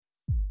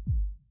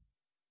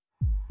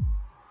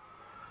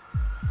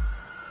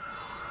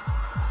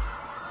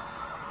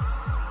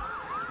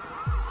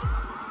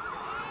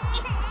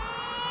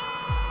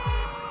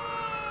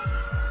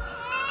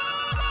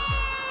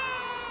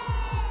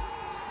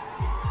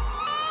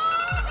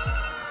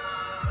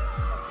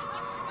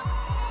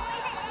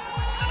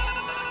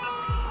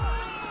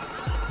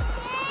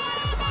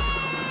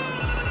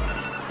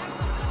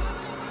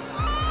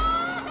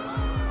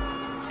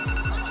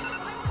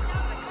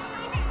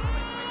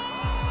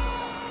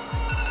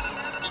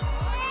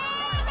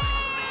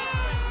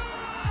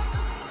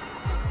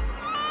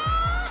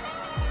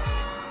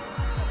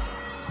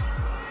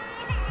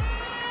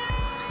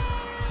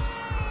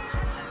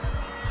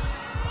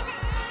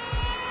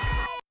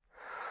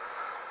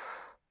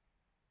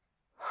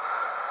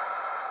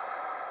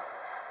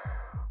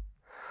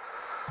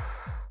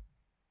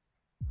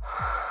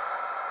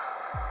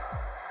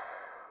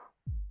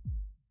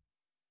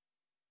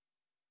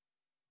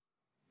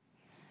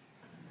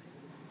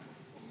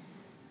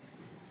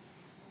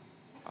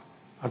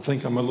I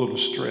think I'm a little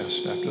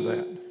stressed after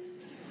that.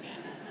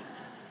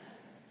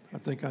 I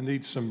think I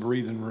need some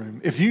breathing room.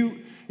 If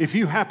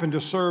you happen to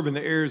serve in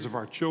the areas of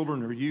our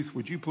children or youth,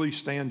 would you please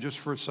stand just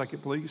for a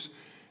second, please?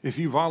 If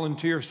you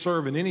volunteer,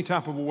 serve in any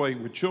type of a way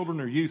with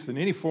children or youth in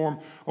any form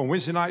on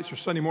Wednesday nights or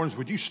Sunday mornings,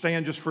 would you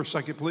stand just for a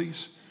second,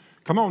 please?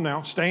 Come on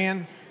now,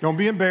 stand. Don't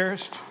be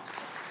embarrassed.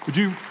 Would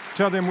you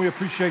tell them we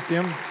appreciate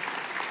them?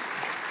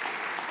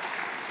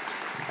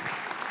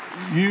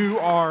 You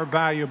are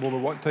valuable to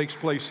what takes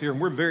place here, and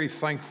we're very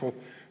thankful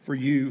for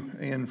you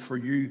and for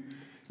you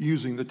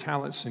using the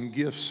talents and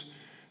gifts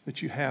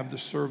that you have to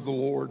serve the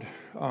Lord.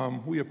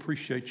 We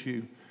appreciate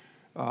you.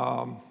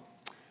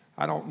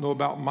 I don't know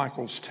about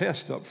Michael's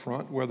test up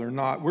front, whether or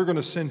not. We're going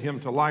to send him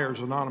to Liars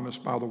Anonymous,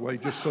 by the way,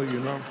 just so you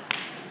know.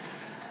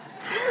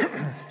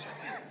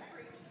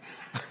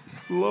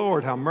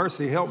 Lord, have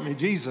mercy, help me,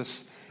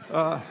 Jesus.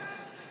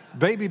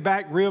 Baby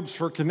back ribs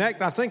for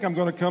Connect. I think I'm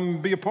going to come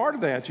and be a part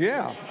of that.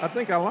 Yeah, I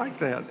think I like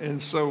that.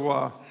 And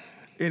so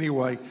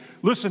anyway,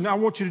 listen, I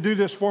want you to do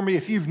this for me.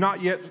 If you've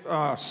not yet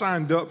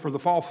signed up for the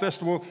Fall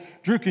Festival,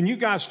 Drew, can you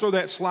guys throw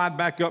that slide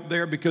back up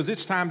there because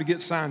it's time to get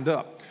signed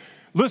up.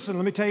 Listen,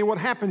 let me tell you what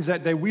happens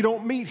that day. We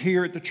don't meet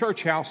here at the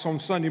church house on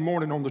Sunday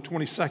morning on the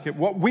 22nd.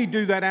 What we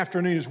do that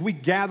afternoon is we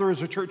gather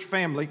as a church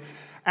family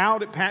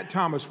out at Pat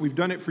Thomas. We've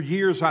done it for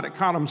years out at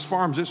Cotham's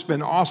Farms. It's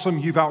been awesome.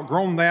 You've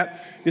outgrown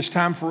that. It's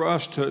time for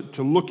us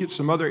to look at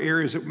some other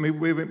areas that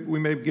we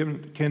may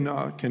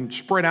can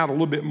spread out a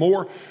little bit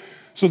more.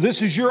 So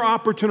this is your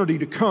opportunity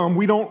to come.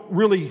 We don't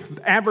really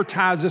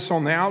advertise this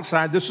on the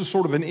outside. This is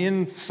sort of an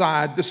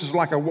inside. This is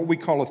like what we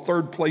call a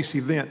third place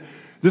event.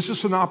 This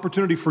is an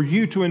opportunity for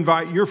you to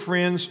invite your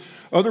friends,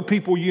 other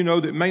people you know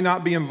that may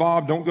not be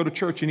involved, don't go to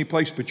church any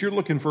place, but you're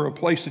looking for a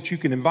place that you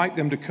can invite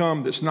them to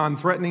come that's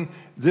non-threatening.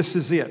 This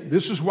is it.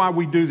 This is why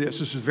we do this.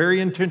 This is very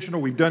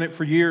intentional. We've done it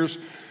for years.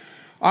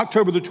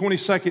 October the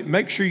 22nd,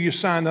 make sure you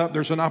sign up.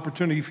 There's an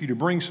opportunity for you to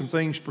bring some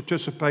things,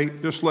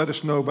 participate. Just let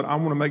us know, but I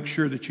want to make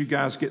sure that you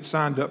guys get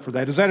signed up for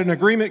that. Is that an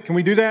agreement? Can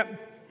we do that?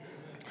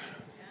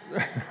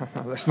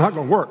 That's not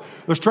going to work.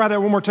 Let's try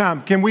that one more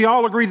time. Can we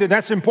all agree that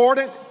that's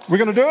important? We're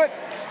going to do it?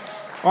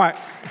 All right.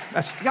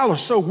 Y'all are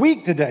so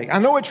weak today. I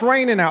know it's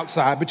raining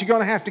outside, but you're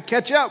going to have to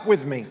catch up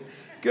with me.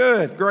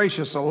 Good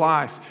gracious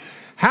alive.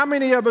 How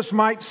many of us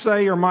might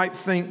say or might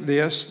think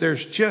this?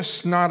 There's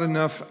just not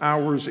enough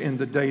hours in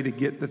the day to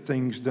get the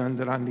things done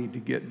that I need to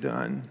get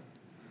done.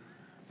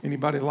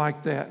 Anybody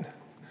like that?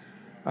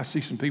 I see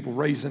some people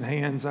raising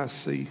hands. I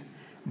see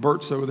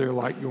Bert's over there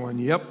like going,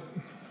 yep,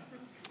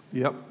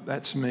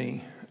 that's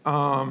me.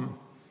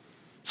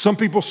 Some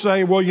people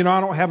say, well, I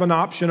don't have an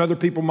option. Other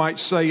people might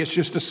say it's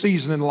just a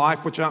season in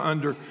life, which I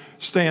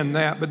understand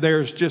that. But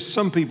there's just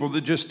some people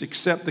that just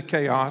accept the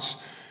chaos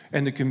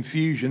and the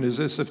confusion as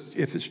if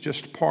it's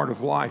just part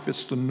of life.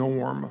 It's the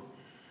norm.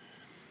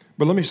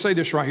 But let me say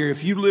this right here.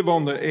 If you live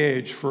on the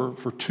edge for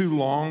too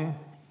long,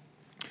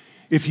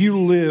 if you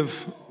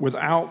live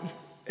without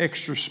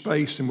extra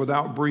space and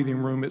without breathing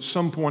room, at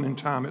some point in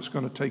time, it's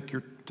going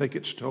to take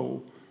its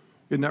toll.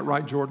 Isn't that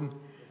right, Jordan?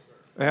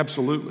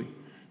 Absolutely.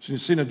 So you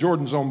see now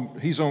Jordan's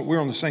we're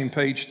on the same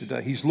page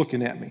today. He's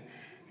looking at me.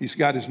 He's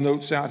got his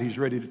notes out. He's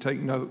ready to take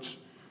notes.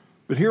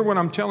 But hear what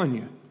I'm telling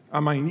you. I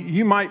mean,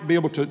 you might be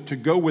able to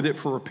go with it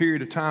for a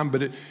period of time,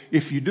 but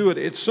if you do it,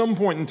 at some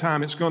point in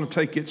time, it's going to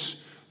take its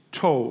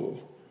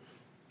toll.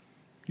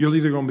 You're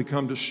either going to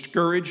become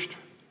discouraged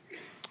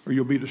or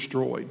you'll be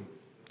destroyed.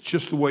 It's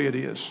just the way it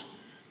is.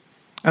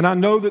 And I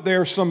know that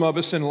there are some of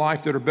us in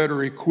life that are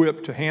better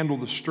equipped to handle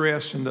the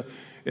stress and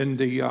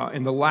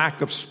the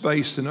lack of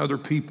space than other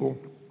people.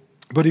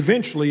 But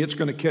eventually, it's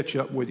going to catch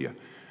up with you.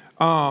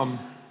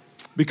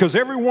 Because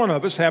every one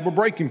of us have a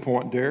breaking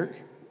point, Derek.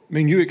 I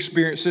mean, you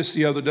experienced this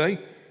the other day.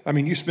 I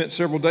mean, you spent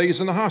several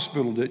days in the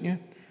hospital, didn't you?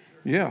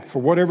 Yeah, for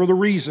whatever the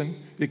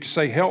reason. It could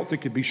say health,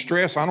 it could be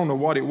stress. I don't know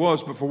what it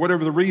was, but for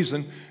whatever the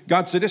reason,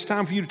 God said, it's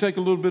time for you to take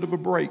a little bit of a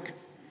break.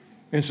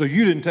 And so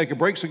you didn't take a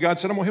break, so God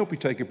said, I'm going to help you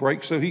take a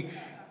break. So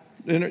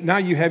now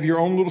you have your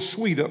own little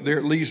suite up there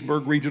at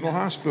Leesburg Regional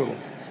Hospital.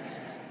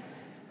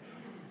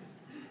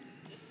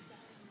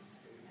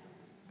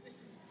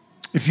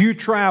 If you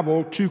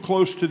travel too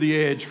close to the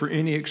edge for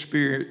any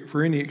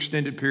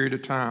extended period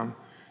of time,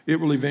 it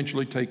will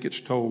eventually take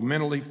its toll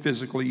mentally,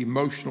 physically,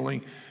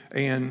 emotionally,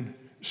 and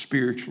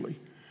spiritually.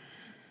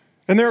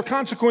 And there are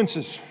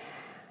consequences,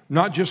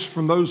 not just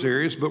from those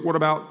areas, but what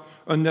about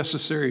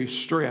unnecessary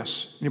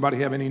stress? Anybody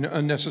have any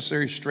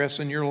unnecessary stress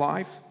in your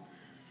life?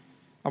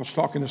 I was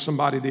talking to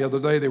somebody the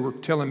other day. They were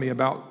telling me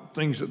about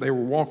things that they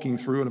were walking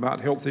through and about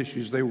health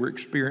issues they were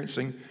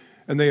experiencing,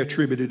 and they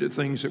attributed it to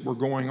things that were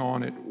going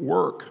on at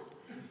work.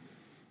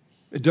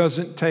 It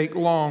doesn't take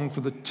long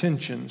for the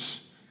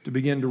tensions to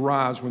begin to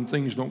rise when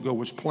things don't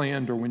go as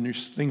planned or when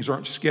things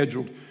aren't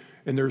scheduled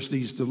and there's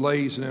these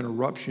delays and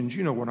interruptions.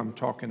 You know what I'm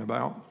talking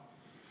about.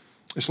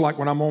 It's like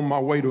when I'm on my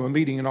way to a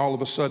meeting and all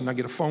of a sudden I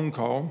get a phone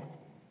call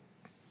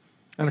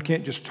And I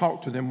can't just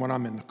talk to them when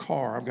I'm in the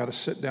car. I've got to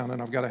sit down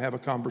and I've got to have a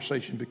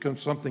conversation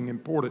because something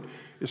important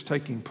is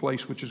taking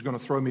place, which is going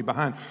to throw me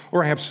behind.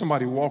 Or I have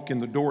somebody walk in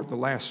the door at the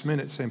last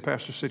minute saying,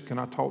 Pastor Sid, can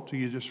I talk to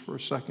you just for a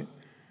second?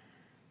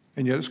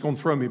 And yet it's going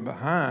to throw me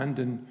behind,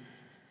 and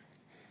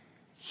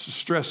it's the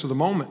stress of the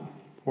moment.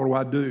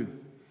 What do?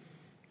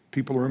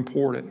 People are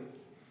important.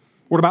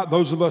 What about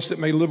those of us that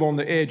may live on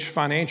the edge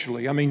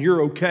financially? I mean,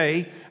 you're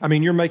okay. I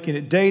mean, you're making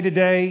it day to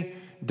day.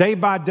 Day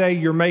by day,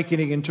 you're making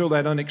it until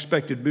that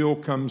unexpected bill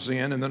comes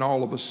in, and then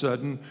all of a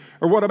sudden.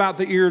 Or what about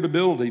the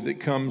irritability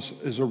that comes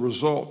as a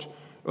result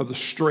of the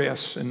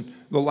stress and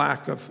the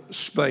lack of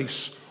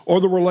space? Or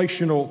the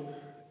relational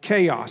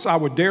chaos? I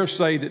would dare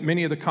say that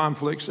many of the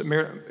conflicts that,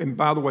 and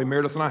by the way,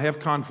 Meredith and I have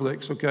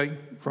conflicts, okay,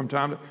 from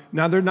time to time.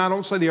 Now, I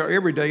don't say they are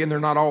every day, and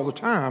they're not all the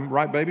time,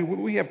 right, baby?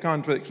 We have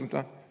conflicts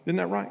sometimes. Isn't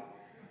that right?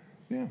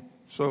 Yeah.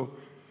 So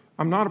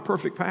I'm not a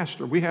perfect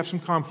pastor. We have some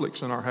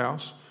conflicts in our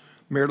house.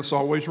 Meredith's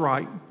always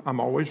right. I'm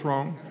always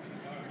wrong.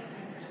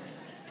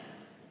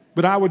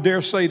 But I would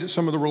dare say that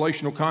some of the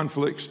relational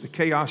conflicts, the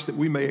chaos that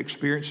we may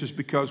experience is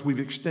because we've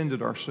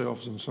extended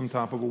ourselves in some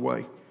type of a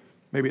way.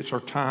 Maybe it's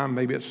our time.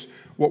 Maybe it's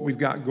what we've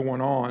got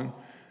going on.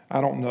 I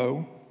don't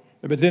know.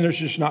 But then there's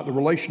just not the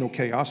relational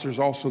chaos. There's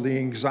also the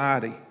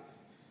anxiety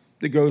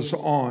that goes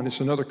on. It's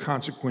another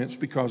consequence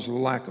because of the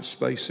lack of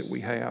space that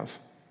we have.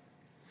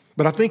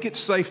 But I think it's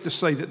safe to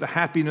say that the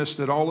happiness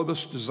that all of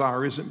us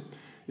desire isn't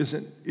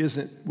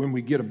when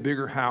we get a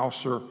bigger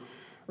house or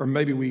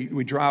maybe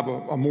we drive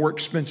a more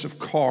expensive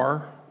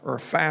car or a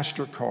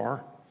faster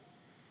car.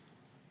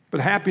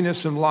 But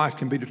happiness in life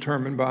can be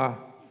determined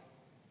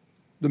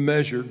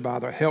measured by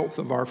the health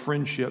of our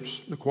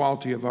friendships, the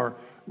quality of our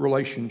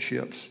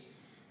relationships.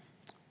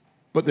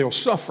 But they'll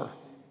suffer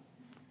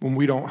when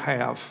we don't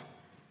have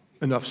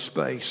enough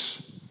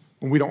space,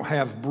 when we don't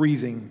have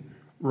breathing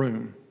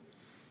room.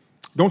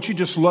 Don't you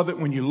just love it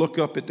when you look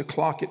up at the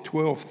clock at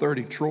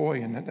 12:30,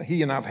 Troy, and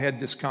he and I have had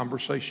this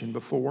conversation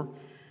before.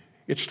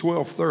 It's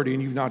 12:30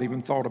 and you've not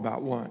even thought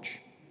about lunch.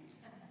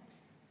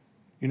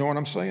 You know what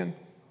I'm saying?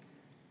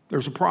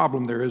 There's a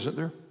problem there, isn't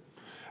there?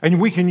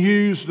 And we can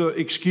use the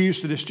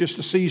excuse that it's just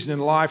a season in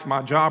life,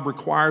 my job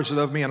requires it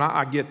of me, and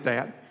I get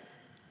that.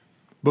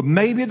 But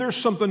maybe there's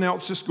something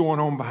else that's going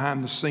on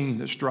behind the scene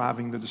that's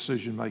driving the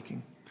decision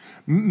making.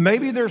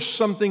 Maybe there's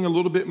something a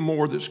little bit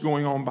more that's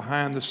going on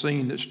behind the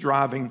scene that's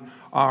driving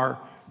our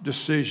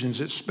decisions,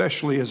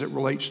 especially as it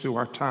relates to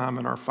our time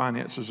and our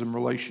finances and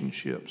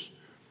relationships.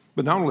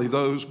 But not only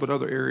those, but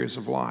other areas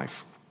of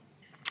life.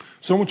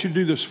 So I want you to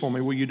do this for me.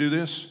 Will you do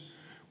this?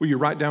 Will you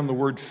write down the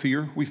word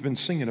fear? We've been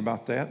singing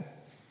about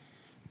that.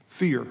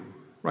 Fear.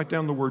 Write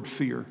down the word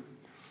fear.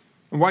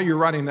 And while you're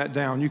writing that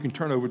down, you can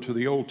turn over to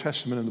the Old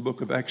Testament in the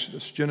book of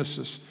Exodus.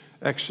 Genesis,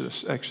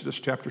 Exodus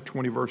chapter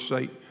 20, verse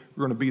 8.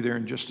 We're going to be there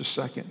in just a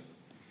second.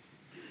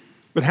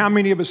 But how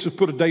many of us have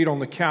put a date on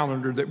the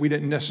calendar that we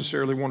didn't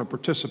necessarily want to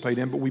participate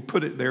in, but we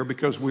put it there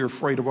because we're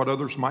afraid of what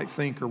others might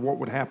think or what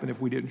would happen if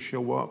we didn't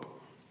show up?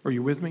 Are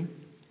you with me?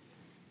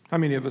 How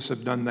many of us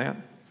have done that?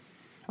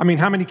 I mean,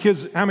 how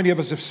many of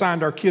us have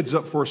signed our kids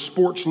up for a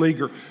sports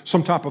league or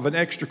some type of an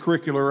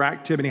extracurricular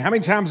activity? How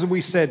many times have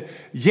we said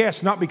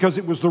yes, not because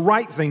it was the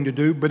right thing to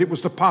do, but it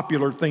was the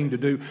popular thing to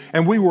do?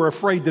 And we were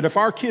afraid that if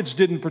our kids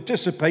didn't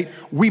participate,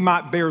 we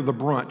might bear the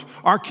brunt.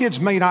 Our kids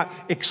may not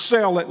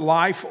excel at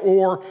life,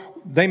 or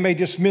they may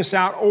just miss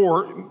out,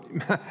 or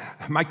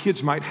my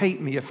kids might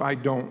hate me if I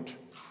don't.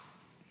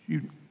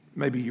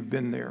 Maybe you've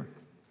been there.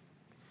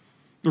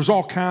 There's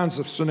all kinds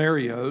of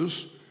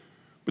scenarios.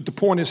 But the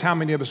point is, how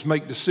many of us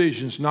make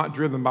decisions not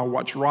driven by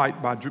what's right,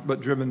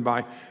 but driven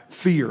by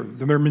fear?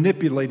 They're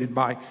manipulated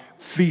by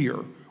fear.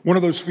 One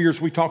of those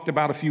fears we talked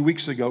about a few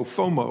weeks ago,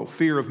 FOMO,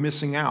 fear of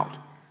missing out.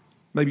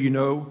 Maybe you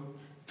know,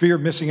 fear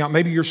of missing out.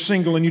 Maybe you're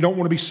single and you don't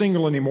want to be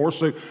single anymore,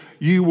 so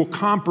you will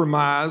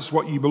compromise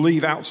what you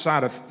believe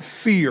outside of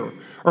fear.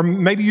 Or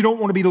maybe you don't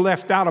want to be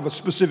left out of a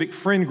specific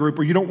friend group,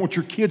 or you don't want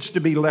your kids to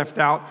be left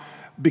out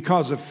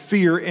because of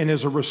fear, and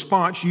as a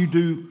response, you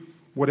do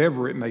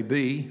whatever it may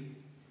be.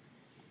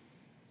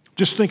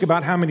 Just think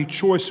about how many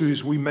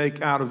choices we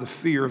make out of the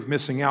fear of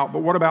missing out. But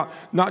what about,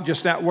 not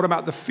just that, what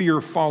about the fear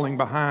of falling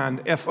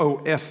behind,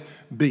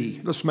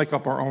 FOFB? Let's make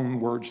up our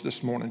own words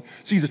this morning.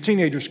 See, the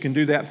teenagers can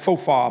do that,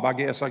 FOFOB, I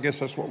guess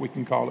that's what we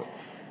can call it.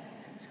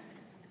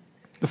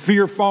 The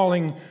fear of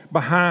falling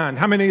behind.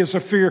 How many of us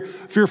are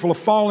fearful of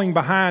falling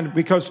behind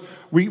because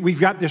we've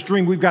got this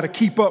dream, we've got to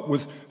keep up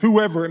with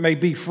whoever it may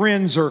be,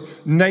 friends or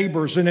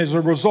neighbors, and as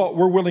a result,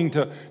 we're willing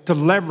to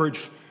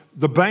leverage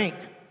the bank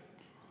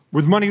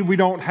with money we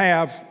don't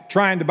have,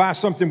 trying to buy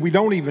something we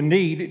don't even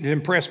need to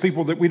impress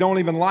people that we don't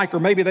even like, or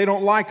maybe they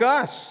don't like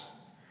us.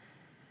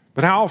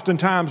 But how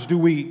oftentimes do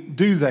we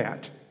do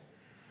that?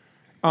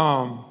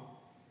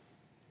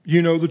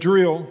 You know the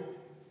drill.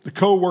 The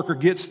coworker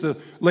gets the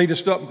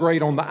latest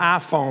upgrade on the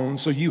iPhone,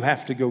 so you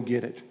have to go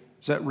get it.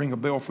 Does that ring a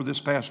bell for this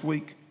past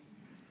week?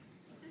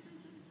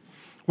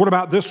 What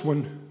about this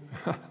one?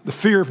 The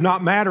fear of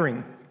not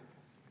mattering.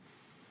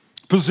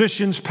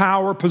 Positions,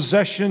 power,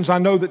 possessions. I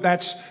know that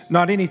that's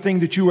not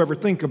anything that you ever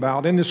think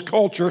about. In this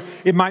culture,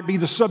 it might be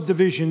the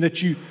subdivision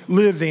that you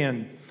live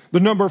in, the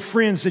number of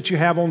friends that you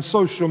have on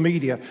social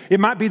media. It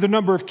might be the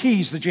number of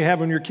keys that you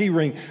have on your key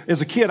ring.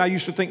 As a kid, I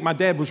used to think my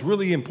dad was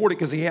really important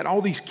because he had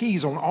all these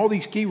keys on all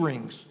these key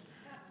rings.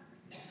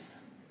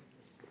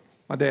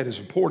 My dad is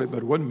important, but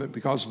it wasn't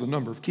because of the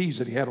number of keys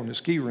that he had on his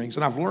key rings.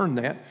 And I've learned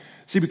that.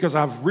 See, because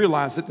I've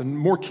realized that the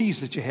more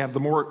keys that you have, the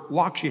more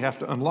locks you have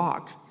to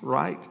unlock,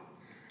 right?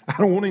 I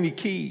don't want any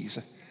keys.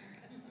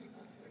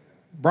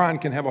 Brian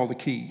can have all the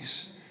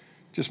keys.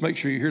 Just make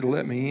sure you're here to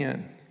let me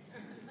in.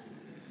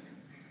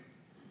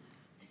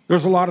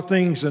 There's a lot of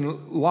things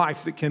in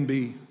life that can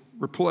be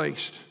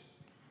replaced.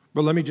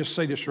 But let me just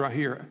say this right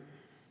here.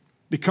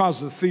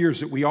 Because of the fears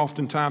that we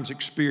oftentimes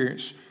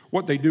experience,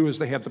 what they do is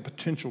they have the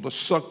potential to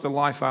suck the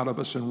life out of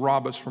us and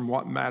rob us from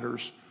what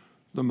matters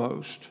the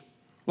most.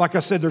 Like I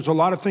said, there's a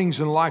lot of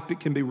things in life that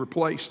can be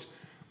replaced.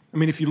 I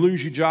mean, if you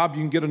lose your job,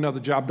 you can get another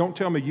job. Don't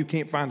tell me you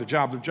can't find a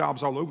job. There are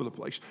jobs all over the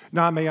place.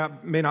 Now,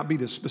 it may not be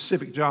the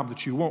specific job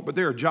that you want, but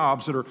there are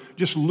jobs that are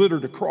just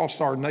littered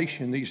across our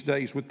nation these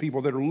days with people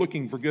that are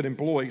looking for good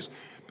employees.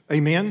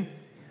 Amen?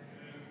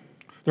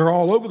 They're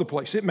all over the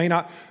place. It may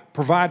not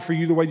provide for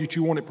you the way that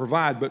you want it to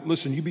provide, but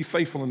listen, you be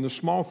faithful in the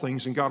small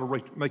things and God will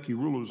make you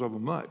rulers over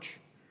much.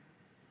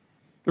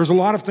 There's a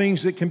lot of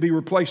things that can be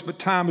replaced, but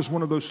time is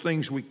one of those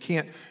things we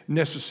can't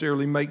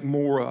necessarily make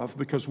more of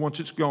because once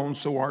it's gone,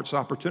 so are its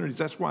opportunities.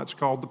 That's why it's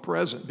called the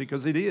present,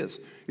 because it is.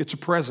 It's a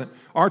present.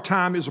 Our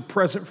time is a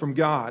present from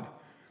God.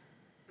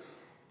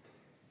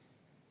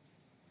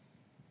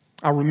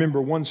 I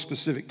remember one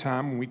specific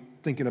time when we're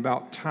thinking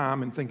about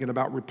time and thinking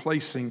about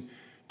replacing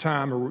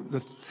time or the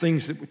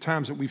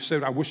times that we've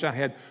said, I wish I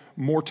had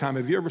more time.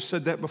 Have you ever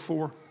said that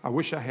before? I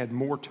wish I had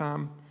more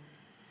time.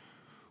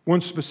 One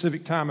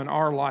specific time in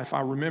our life, I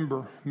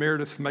remember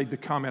Meredith made the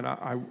comment,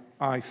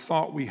 I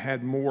thought we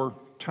had more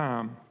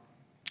time.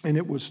 And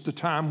it was the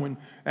time when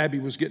Abby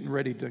was getting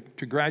ready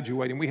to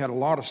graduate. And we had a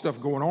lot of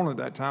stuff going on at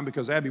that time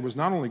because Abby was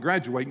not only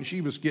graduating, she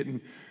was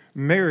getting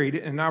married.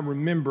 And I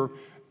remember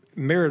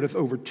Meredith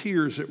over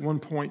tears at one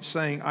point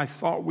saying, I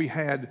thought we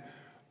had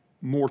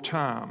more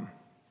time.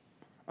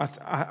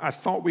 I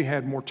thought we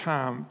had more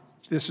time.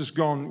 This has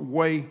gone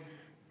way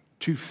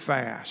too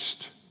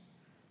fast.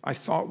 I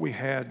thought we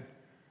had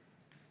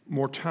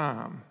more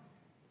time.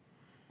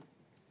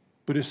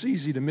 But it's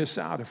easy to miss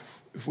out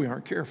if we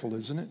aren't careful,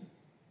 isn't it?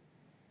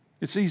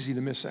 It's easy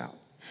to miss out.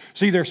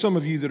 See, there are some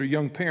of you that are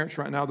young parents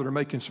right now that are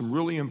making some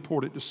really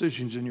important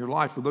decisions in your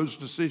life. Are those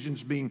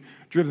decisions being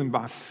driven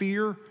by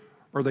fear, or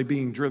are they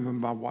being driven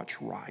by what's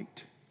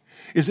right?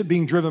 Is it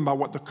being driven by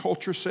what the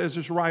culture says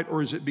is right,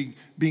 or is it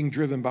being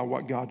driven by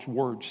what God's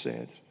Word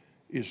says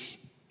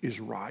is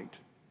right?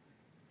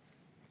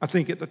 I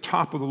think at the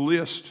top of the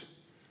list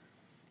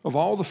of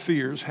all the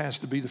fears has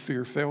to be the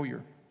fear of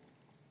failure.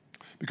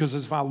 Because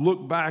as I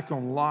look back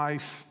on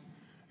life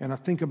and I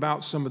think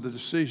about some of the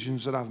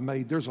decisions that I've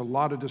made, there's a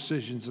lot of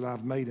decisions that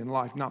I've made in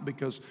life, not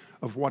because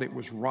of what it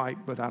was right,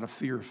 but out of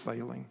fear of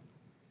failing.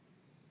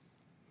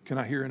 Can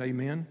I hear an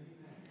amen?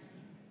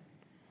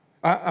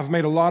 I've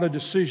made a lot of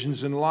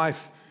decisions in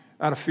life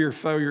out of fear of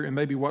failure and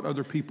maybe what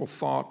other people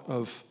thought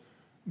of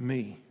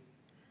me.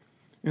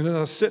 And then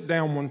I sit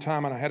down one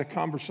time and I had a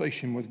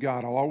conversation with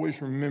God. I'll always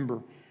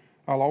remember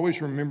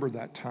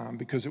that time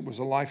because it was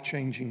a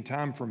life-changing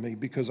time for me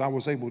because I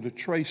was able to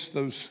trace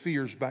those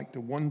fears back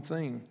to one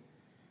thing.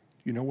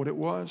 You know what it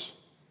was?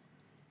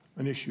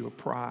 An issue of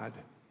pride.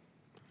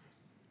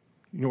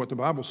 You know what the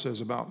Bible says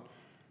about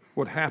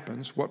what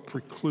happens, what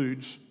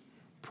precludes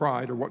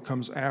pride, or what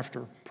comes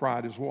after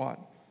pride is what?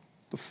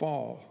 The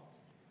fall.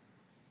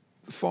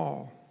 The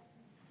fall.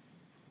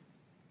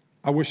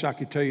 I wish I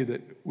could tell you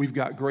that we've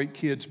got great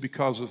kids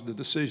because of the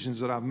decisions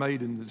that I've made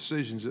and the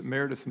decisions that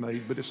Meredith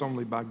made, but it's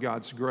only by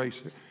God's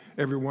grace.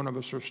 Every one of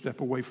us are a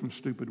step away from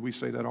stupid. We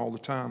say that all the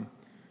time.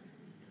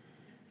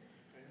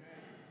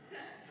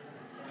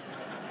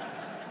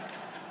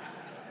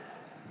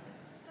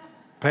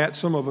 Pat,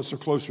 some of us are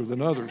closer than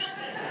others.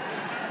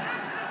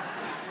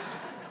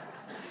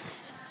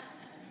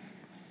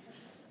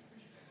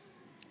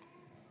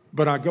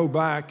 But I go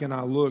back and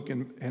I look,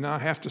 and I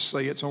have to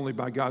say it's only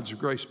by God's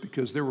grace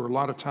because there were a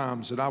lot of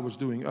times that I was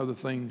doing other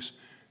things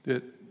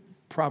that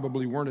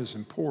probably weren't as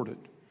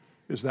important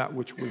as that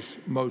which was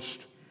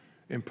most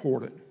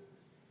important.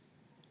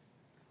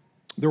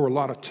 There were a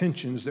lot of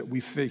tensions that we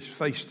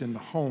faced in the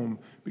home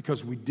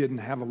because we didn't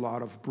have a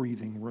lot of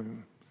breathing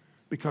room,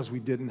 because we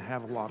didn't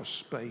have a lot of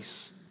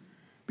space,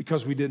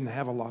 because we didn't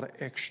have a lot of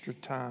extra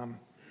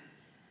time.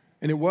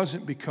 And it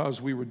wasn't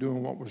because we were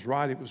doing what was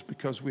right. It was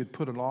because we had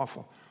put an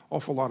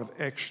awful lot of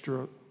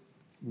extra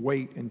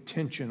weight and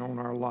tension on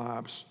our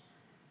lives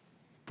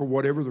for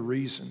whatever the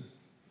reason.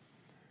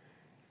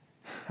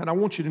 And I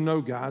want you to know,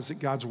 guys, that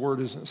God's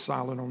Word isn't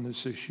silent on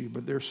this issue,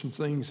 but there's some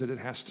things that it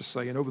has to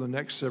say. And over the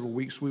next several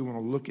weeks, we want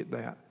to look at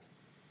that.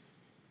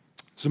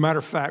 As a matter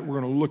of fact, we're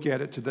going to look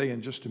at it today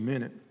in just a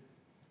minute.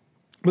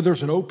 But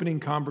there's an opening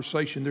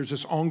conversation. There's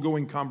this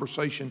ongoing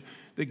conversation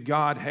that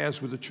God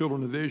has with the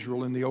children of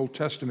Israel in the Old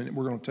Testament. And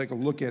we're going to take a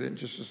look at it in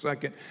just a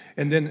second.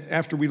 And then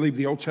after we leave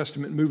the Old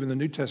Testament and move in the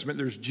New Testament,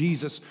 there's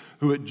Jesus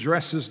who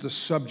addresses the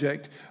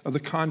subject of the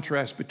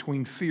contrast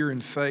between fear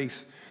and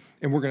faith.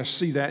 And we're going to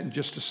see that in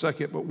just a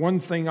second. But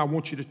one thing I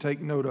want you to take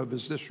note of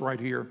is this right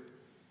here.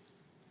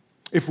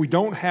 If we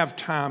don't have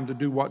time to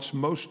do what's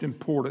most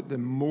important,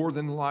 then more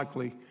than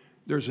likely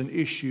there's an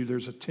issue,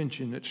 there's a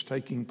tension that's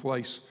taking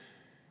place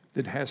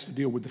that has to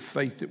deal with the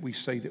faith that we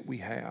say that we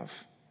have.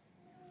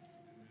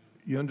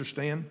 You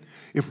understand?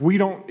 If we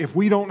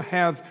don't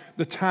have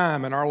the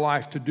time in our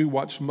life to do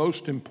what's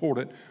most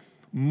important,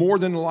 more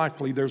than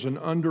likely there's an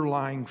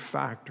underlying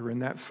factor,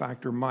 and that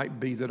factor might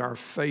be that our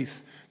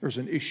faith, there's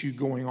an issue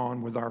going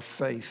on with our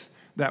faith,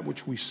 that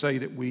which we say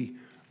that we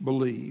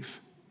believe.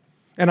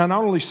 And I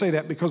not only say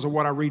that because of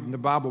what I read in the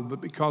Bible,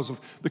 but because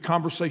of the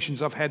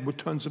conversations I've had with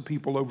tons of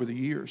people over the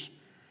years.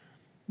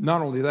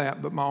 Not only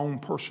that, but my own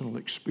personal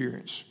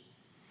experience.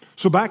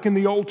 So back in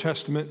the Old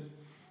Testament,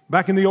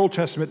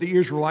 the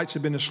Israelites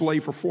had been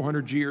enslaved for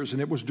 400 years,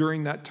 and it was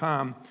during that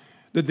time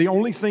that the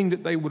only thing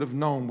that they would have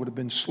known would have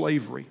been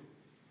slavery.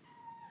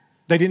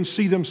 They didn't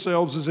see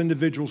themselves as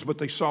individuals, but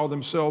they saw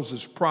themselves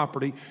as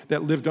property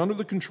that lived under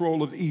the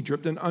control of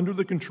Egypt and under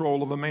the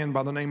control of a man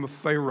by the name of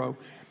Pharaoh.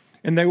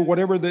 And they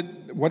whatever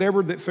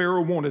that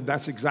Pharaoh wanted,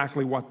 that's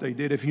exactly what they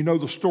did. If you know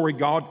the story,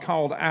 God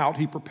called out,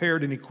 he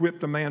prepared and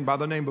equipped a man by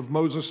the name of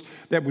Moses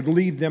that would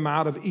lead them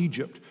out of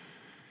Egypt.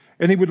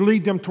 And he would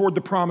lead them toward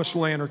the promised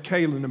land, or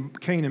Canaan.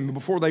 And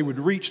before they would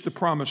reach the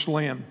promised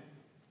land,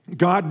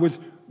 God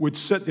would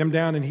set them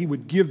down and he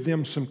would give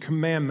them some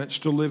commandments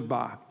to live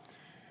by.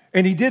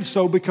 And he did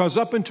so because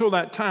up until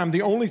that time,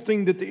 the only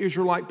thing that the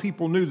Israelite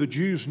people knew, the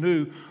Jews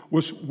knew,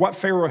 was what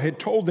Pharaoh had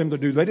told them to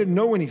do. They didn't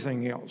know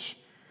anything else.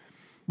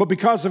 But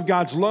because of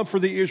God's love for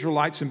the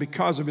Israelites and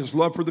because of his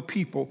love for the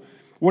people,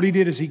 what he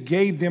did is he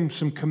gave them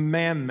some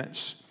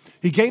commandments.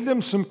 He gave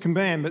them some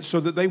commandments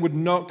so that they would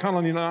not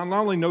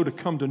only know to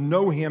come to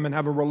know him and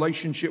have a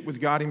relationship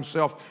with God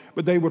himself,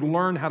 but they would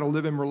learn how to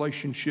live in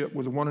relationship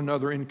with one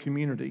another in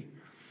community.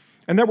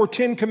 And there were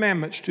 10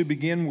 commandments to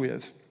begin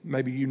with.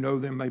 Maybe you know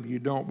them, maybe you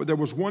don't. But there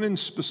was one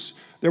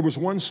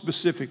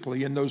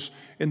specifically in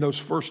those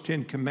first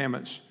 10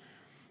 commandments,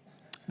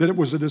 that it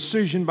was a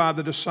decision by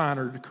the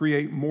designer to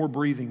create more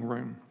breathing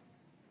room.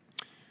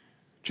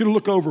 I want you to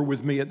look over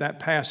with me at that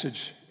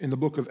passage in the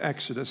book of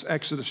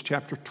Exodus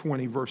chapter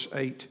 20, verse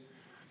 8.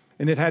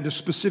 And it had to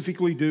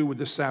specifically do with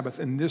the Sabbath.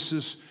 And this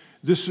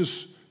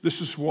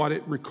is what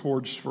it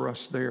records for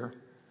us there.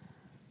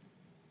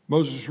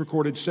 Moses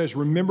recorded, says,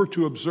 "Remember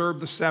to observe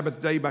the Sabbath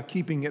day by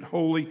keeping it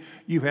holy.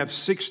 You have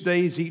 6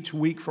 days each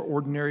week for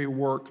ordinary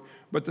work,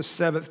 but the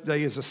seventh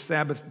day is a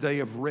Sabbath day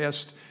of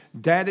rest,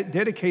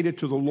 dedicated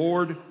to the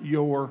Lord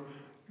your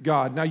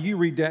God." Now you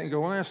read that and go,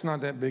 well, that's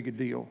not that big a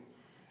deal.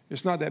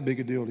 It's not that big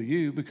a deal to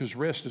you because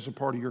rest is a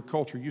part of your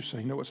culture. You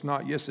say, no, it's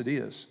not. Yes, it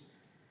is.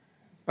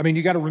 I mean,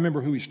 you got to remember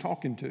who he's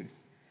talking to.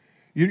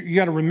 You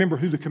got to remember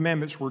who the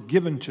commandments were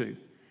given to.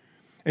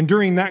 And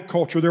during that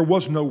culture, there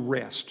was no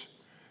rest.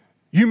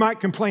 You might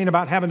complain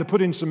about having to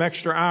put in some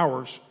extra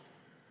hours,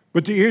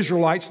 but the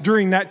Israelites,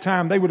 during that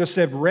time, they would have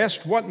said,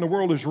 rest? What in the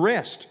world is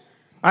rest?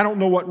 I don't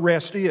know what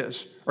rest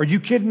is. Are you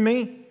kidding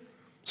me?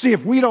 See,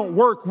 if we don't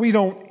work, we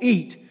don't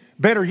eat.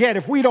 Better yet,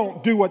 if we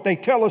don't do what they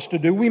tell us to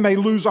do, we may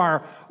lose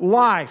our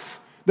life.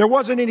 There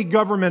wasn't any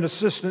government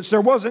assistance. There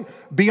wasn't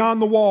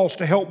beyond the walls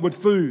to help with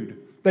food.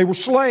 They were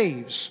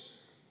slaves,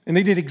 and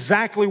they did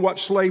exactly what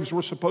slaves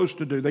were supposed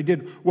to do. They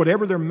did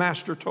whatever their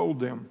master told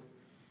them.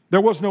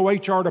 There was no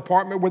HR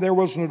department where there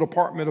was no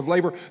Department of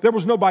Labor. There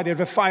was nobody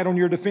to fight on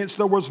your defense.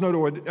 There was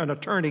no an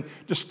attorney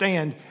to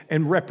stand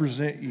and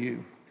represent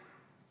you.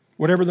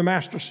 Whatever the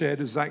master said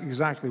is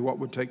exactly what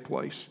would take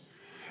place.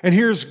 And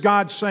here's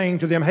God saying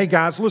to them, hey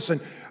guys, listen,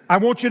 I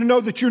want you to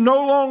know that you're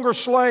no longer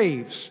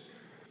slaves.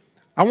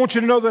 I want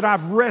you to know that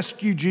I've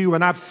rescued you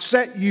and I've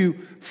set you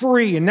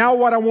free. And now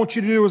what I want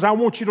you to do is I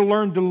want you to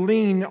learn to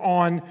lean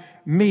on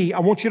me. I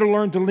want you to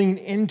learn to lean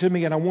into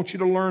me, and I want you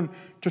to learn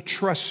to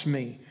trust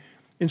me.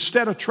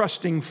 Instead of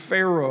trusting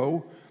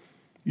Pharaoh,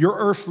 your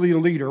earthly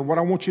leader, what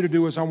I want you to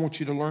do is I want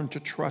you to learn to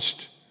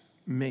trust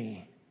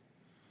me.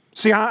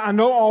 See, I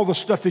know all the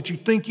stuff that you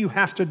think you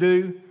have to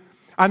do.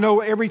 I know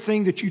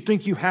everything that you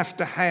think you have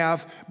to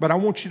have, but I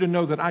want you to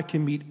know that I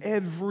can meet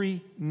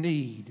every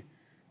need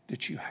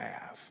that you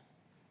have.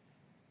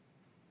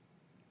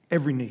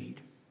 Every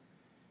need.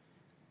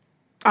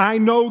 I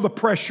know the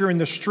pressure and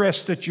the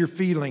stress that you're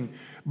feeling,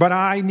 but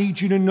I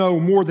need you to know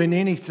more than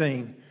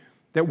anything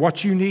that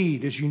what you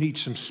need is you need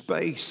some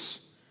space.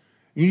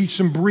 You need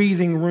some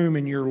breathing room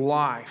in your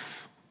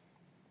life.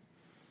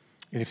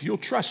 And if you'll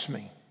trust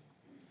me,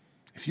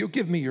 if you'll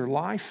give me your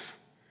life,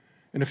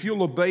 and if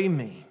you'll obey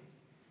me,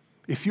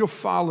 if you'll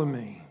follow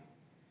me,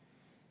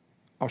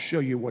 I'll show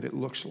you what it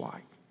looks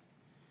like.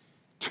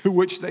 To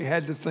which they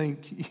had to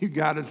think,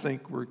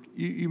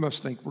 you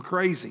must think we're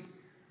crazy.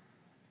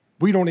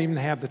 We don't even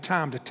have the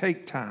time to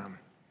take time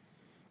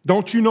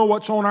Don't you know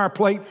what's on our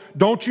plate?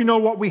 Don't you know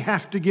what we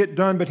have to get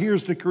done? But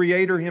here's the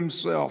Creator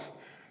himself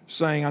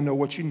saying, I know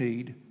what you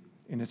need,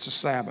 and it's a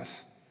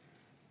Sabbath,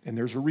 and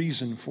there's a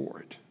reason for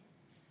it.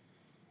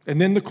 And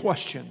then the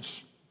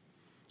questions.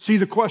 See,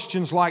 the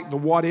questions like the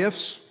what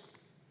ifs.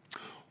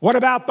 What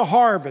about the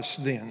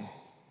harvest then?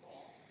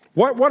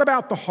 What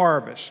about the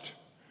harvest?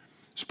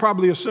 It's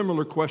probably a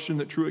similar question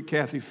that Truett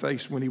Cathy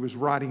faced when he was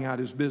writing out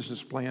his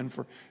business plan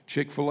for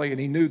Chick-fil-A, and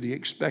he knew the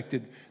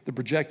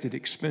projected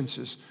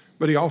expenses,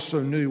 but he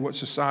also knew what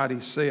society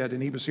said,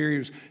 and he was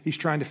here, he's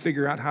trying to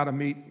figure out how to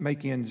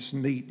make ends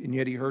meet, and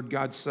yet he heard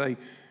God say,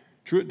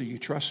 Truett, do you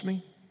trust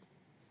me?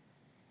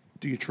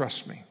 Do you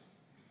trust me?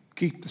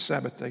 Keep the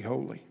Sabbath day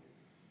holy.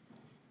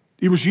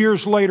 It was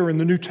years later in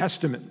the New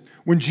Testament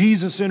when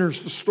Jesus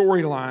enters the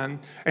storyline,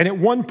 and at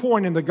one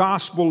point in the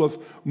Gospel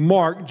of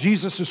Mark,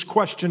 Jesus is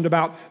questioned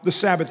about the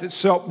Sabbath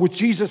itself, which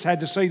Jesus had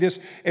to say this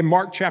in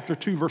Mark chapter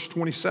 2, verse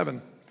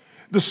 27.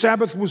 The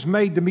Sabbath was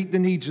made to meet the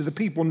needs of the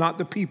people, not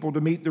the people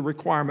to meet the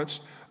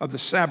requirements of the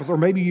Sabbath. Or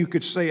maybe you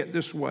could say it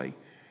this way,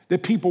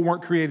 that people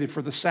weren't created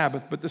for the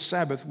Sabbath, but the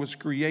Sabbath was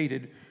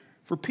created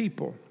for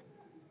people.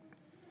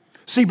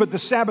 See, but the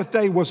Sabbath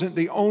day wasn't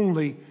the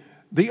only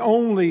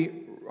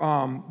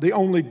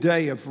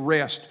day of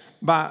rest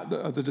by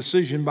the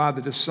decision by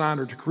the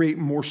designer to create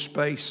more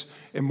space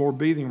and more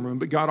breathing room.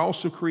 But God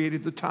also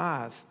created the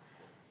tithe.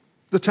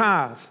 The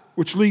tithe,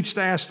 which leads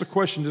to ask the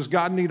question, does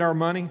God need our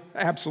money?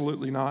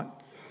 Absolutely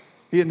not.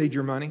 He didn't need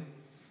your money.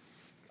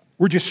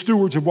 We're just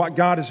stewards of what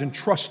God has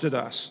entrusted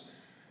us.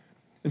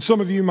 And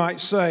some of you might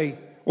say,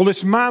 well,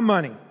 it's my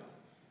money.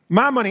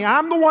 My money.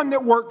 I'm the one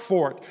that worked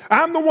for it.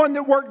 I'm the one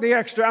that worked the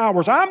extra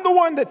hours. I'm the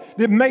one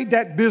that made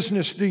that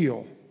business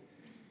deal.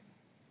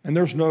 And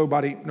there's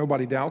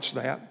nobody doubts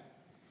that.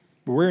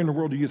 But where in the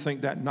world do you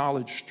think that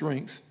knowledge,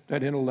 strength,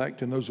 that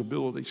intellect, and those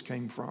abilities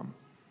came from?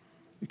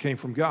 It came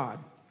from God.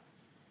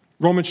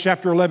 Romans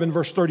chapter 11,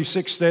 verse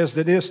 36 says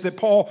that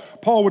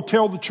Paul would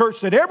tell the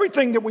church that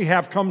everything that we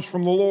have comes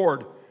from the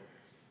Lord.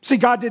 See,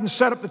 God didn't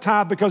set up the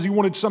tithe because He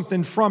wanted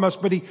something from us,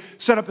 but He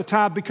set up the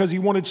tithe because He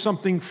wanted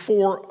something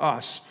for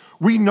us.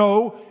 We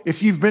know,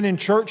 if you've been in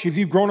church, if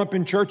you've grown up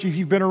in church, if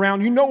you've been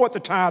around, you know what the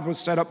tithe was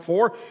set up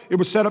for. It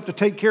was set up to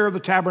take care of the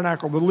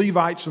tabernacle, the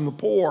Levites, and the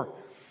poor.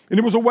 And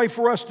it was a way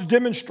for us to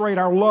demonstrate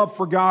our love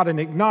for God and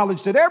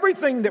acknowledge that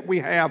everything that we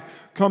have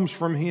comes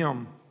from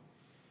Him.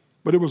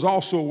 But it was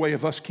also a way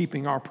of us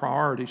keeping our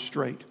priorities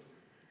straight.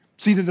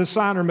 See, the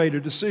designer made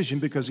a decision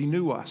because He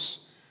knew us.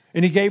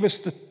 And He gave us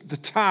the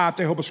tithe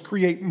to help us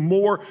create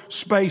more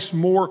space,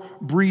 more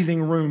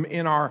breathing room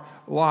in our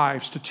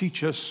lives, to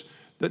teach us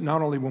that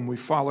not only when we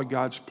follow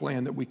God's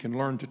plan, that we can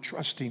learn to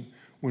trust Him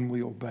when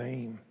we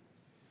obey Him.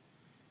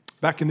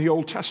 Back in the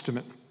Old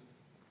Testament,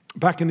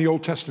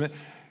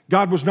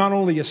 God was not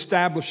only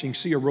establishing,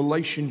 a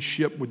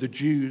relationship with the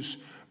Jews,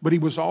 but He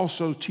was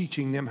also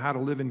teaching them how to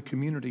live in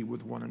community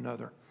with one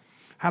another,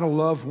 how to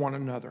love one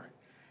another,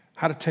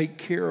 how to take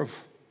care of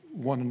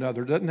one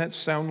another. Doesn't that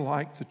sound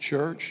like the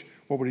church,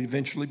 what would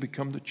eventually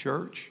become the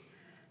church?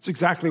 It's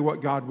exactly what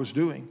God was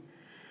doing.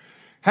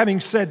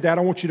 Having said that,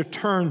 I want you to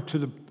turn to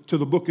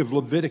the book of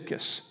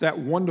Leviticus, that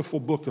wonderful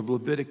book of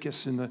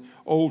Leviticus in the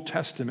Old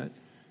Testament.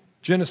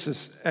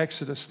 Genesis,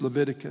 Exodus,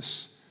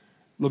 Leviticus.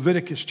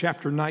 Leviticus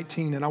chapter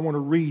 19, and I want to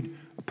read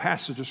a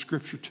passage of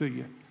Scripture to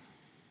you.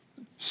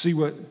 See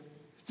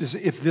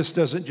if this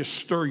doesn't just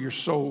stir your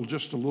soul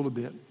just a little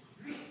bit.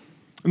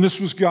 And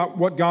this was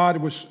what God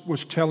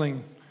was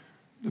telling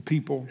the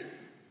people.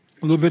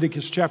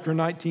 Leviticus chapter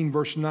 19,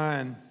 verse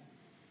 9.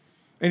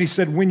 And He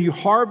said, when you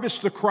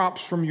harvest the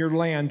crops from your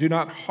land, do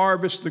not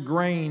harvest the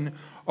grain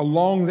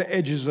along the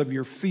edges of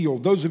your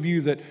field. Those of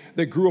you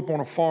that grew up on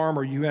a farm,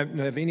 or you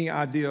have any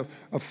idea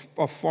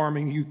of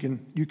farming, you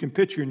can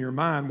picture in your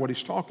mind what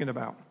he's talking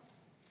about.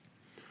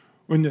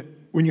 When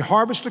you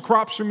harvest the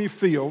crops from your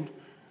field,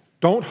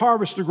 don't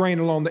harvest the grain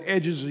along the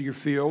edges of your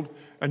field,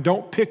 and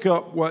don't pick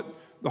up what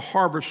the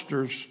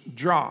harvesters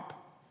drop.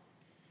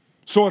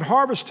 So at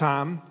harvest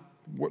time,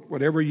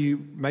 whatever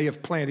you may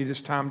have planted,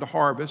 it's time to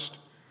harvest.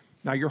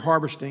 Now you're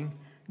harvesting.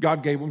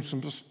 God gave them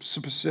some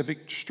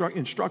specific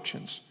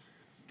instructions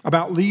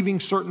about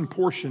leaving certain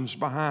portions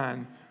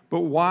behind.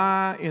 But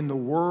why in the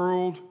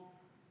world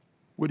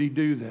would He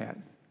do that?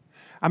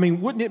 I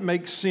mean, wouldn't it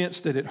make sense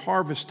that at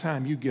harvest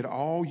time you get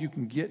all you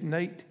can get,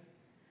 Nate?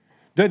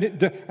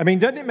 Doesn't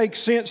it make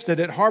sense that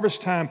at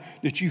harvest time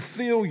that you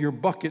fill your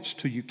buckets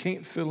till you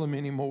can't fill them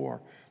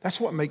anymore? That's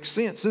what makes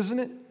sense, isn't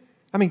it?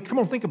 I mean, come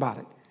on, think about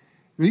it.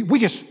 We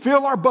just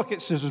fill our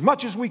buckets as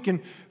much as we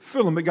can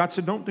fill them, but God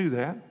said, don't do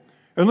that.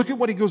 And look at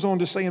what He goes on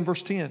to say in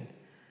verse 10.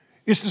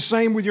 It's the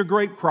same with your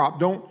grape crop.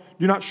 Do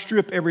not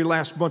strip every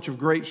last bunch of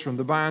grapes from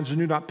the vines, and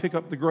do not pick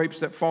up the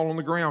grapes that fall on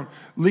the ground.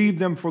 Leave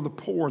them for the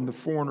poor and the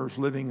foreigners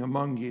living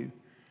among you.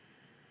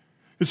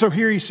 And so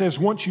here He says,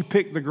 once you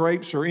pick the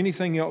grapes or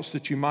anything else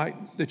that you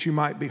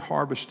might be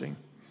harvesting,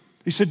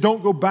 He said,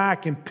 don't go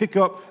back and pick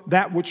up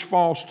that which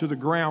falls to the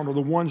ground or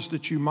the ones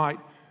that you might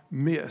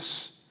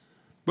miss,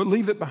 but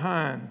leave it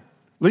behind.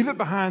 Leave it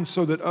behind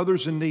so that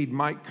others in need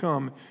might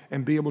come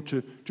and be able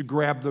to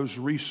grab those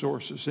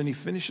resources. And he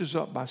finishes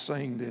up by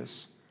saying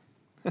this,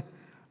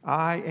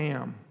 I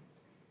am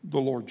the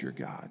Lord your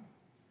God.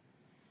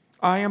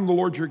 I am the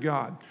Lord your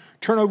God.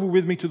 Turn over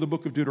with me to the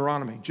book of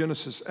Deuteronomy.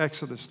 Genesis,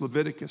 Exodus,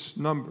 Leviticus,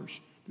 Numbers,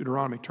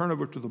 Deuteronomy. Turn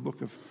over to the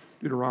book of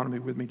Deuteronomy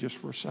with me just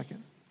for a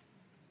second.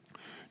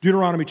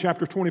 Deuteronomy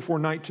chapter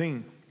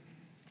 24:19.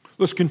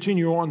 Let's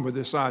continue on with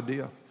this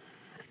idea.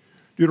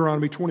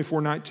 Deuteronomy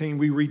 24:19,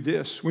 we read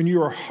this. When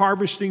you are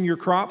harvesting your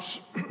crops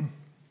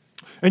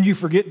and you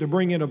forget to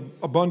bring in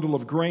a bundle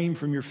of grain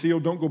from your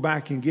field, don't go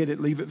back and get it.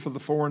 Leave it for the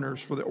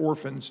foreigners, for the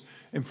orphans,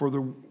 and for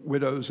the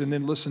widows. And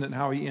then listen at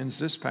how he ends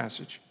this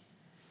passage.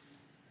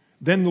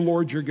 Then the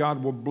Lord your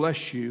God will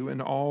bless you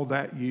in all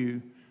that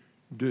you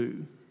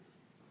do.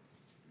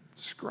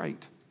 It's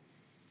great.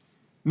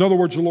 In other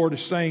words, the Lord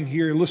is saying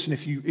here, listen,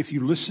 if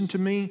you listen to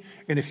me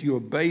and if you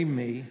obey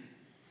me,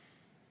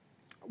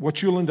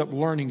 what you'll end up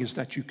learning is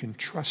that you can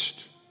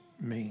trust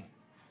me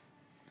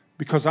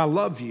because I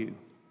love you.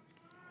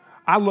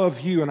 I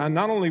love you, and I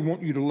not only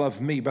want you to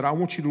love me, but I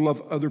want you to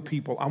love other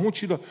people. I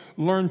want you to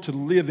learn to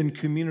live in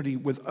community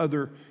with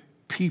other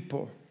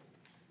people.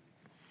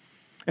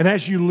 And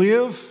as you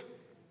live,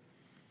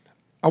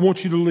 I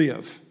want you to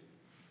live.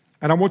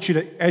 And I want you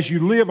to, as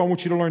you live, I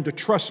want you to learn to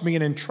trust me.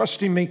 And in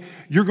trusting me,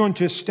 you're going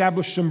to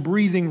establish some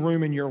breathing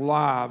room in your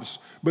lives.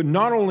 But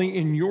not only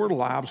in your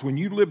lives, when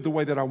you live the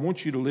way that I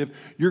want you to live,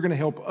 you're going to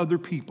help other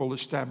people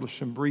establish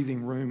some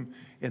breathing room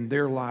in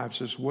their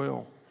lives as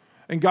well.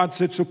 And God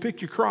said, so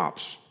pick your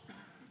crops.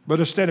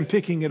 But instead of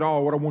picking it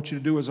all, what I want you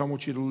to do is I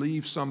want you to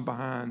leave some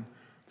behind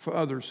for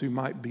others who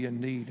might be in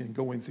need and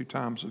going through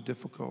times of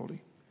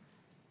difficulty.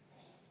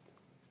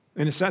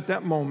 And it's at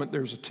that moment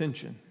there's a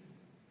tension.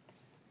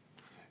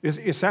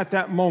 It's at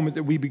that moment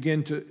that we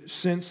begin to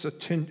sense a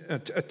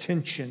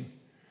tension.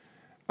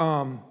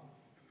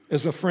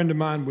 As a friend of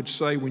mine would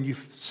say, when you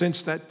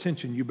sense that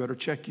tension, you better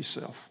check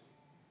yourself.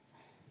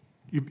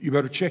 You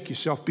better check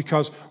yourself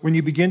because when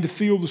you begin to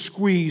feel the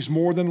squeeze,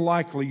 more than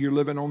likely you're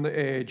living on the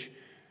edge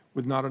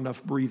with not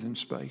enough breathing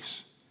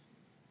space,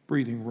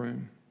 breathing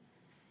room.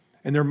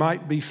 And there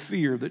might be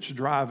fear that's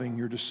driving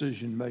your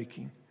decision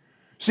making.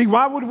 See,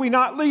 why would we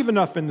not leave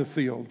enough in the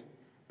field?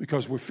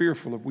 Because we're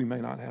fearful of we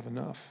may not have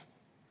enough.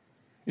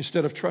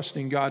 Instead of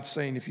trusting God,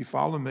 saying, if you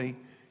follow me,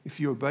 if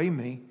you obey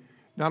me,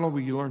 not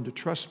only will you learn to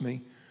trust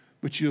me,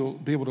 but you'll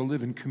be able to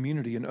live in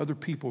community and other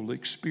people will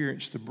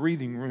experience the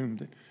breathing room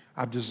that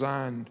I've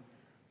designed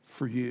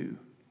for you.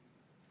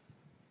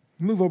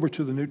 Move over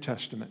to the New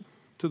Testament,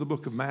 to the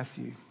book of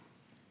Matthew.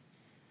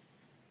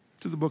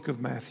 To the book of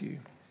Matthew.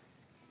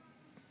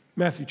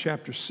 Matthew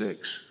chapter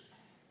 6.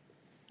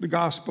 The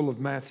Gospel of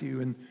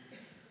Matthew. And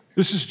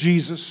this is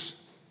Jesus.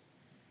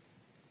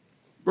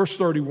 Verse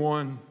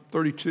 31,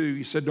 32,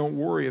 he said, don't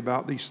worry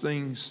about these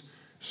things,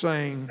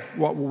 saying,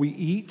 what will we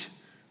eat?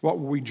 What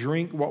will we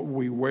drink? What will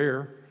we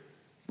wear?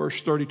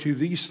 Verse 32,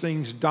 these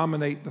things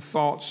dominate the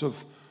thoughts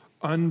of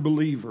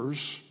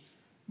unbelievers,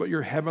 but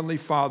your heavenly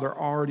Father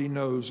already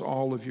knows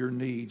all of your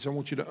needs. I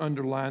want you to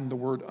underline the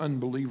word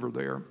unbeliever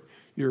there.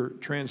 Your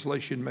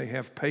translation may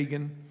have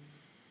pagan.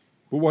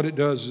 But what it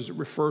does is it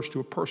refers to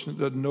a person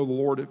that doesn't know the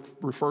Lord. It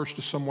refers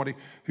to somebody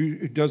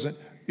who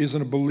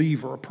isn't a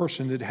believer, a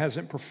person that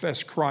hasn't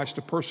professed Christ,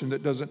 a person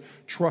that doesn't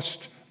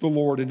trust the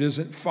Lord and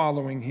isn't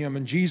following Him.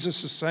 And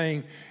Jesus is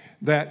saying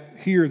that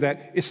here,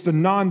 that it's the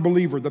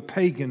non-believer, the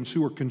pagans,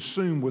 who are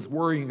consumed with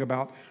worrying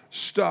about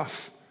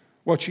stuff,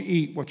 what you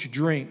eat, what you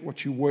drink,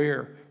 what you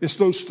wear. It's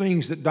those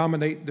things that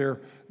dominate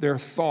their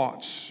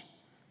thoughts.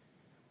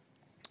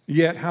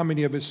 Yet, how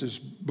many of us as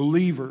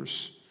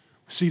believers,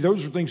 see,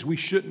 those are things we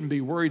shouldn't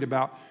be worried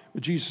about.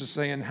 But Jesus is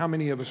saying, how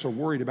many of us are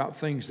worried about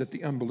things that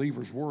the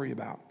unbelievers worry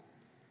about?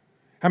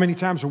 How many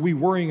times are we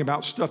worrying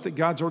about stuff that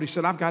God's already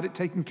said, I've got it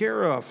taken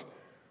care of?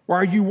 Why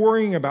are you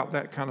worrying about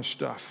that kind of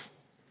stuff?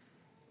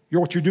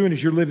 What you're doing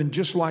is you're living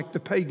just like the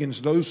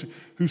pagans, those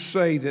who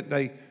say that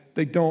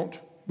they don't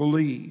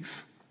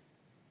believe.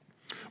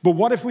 But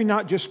what if we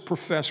not just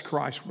profess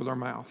Christ with our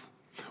mouth?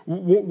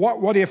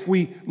 What if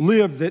we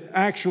live that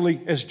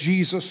actually as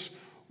Jesus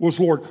was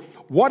Lord?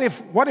 What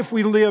if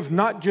we live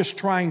not just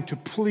trying to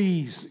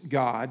please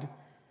God,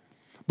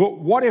 but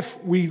what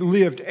if we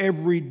lived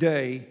every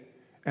day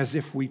as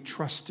if we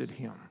trusted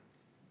Him?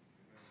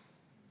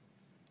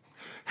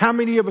 How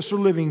many of us are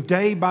living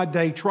day by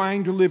day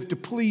trying to live to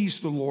please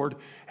the Lord,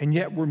 and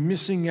yet we're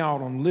missing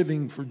out on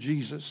living for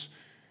Jesus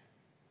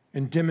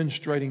and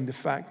demonstrating the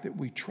fact that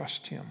we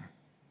trust Him?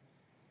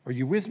 Are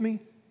you with me?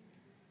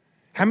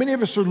 How many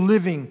of us are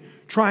living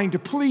trying to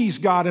please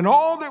God in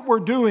all that we're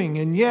doing,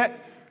 and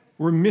yet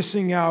we're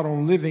missing out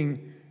on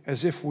living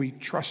as if we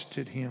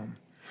trusted Him?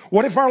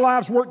 What if our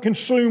lives weren't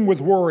consumed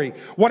with worry?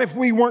 What if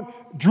we weren't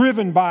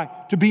driven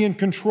to be in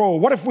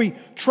control? What if we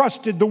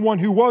trusted the one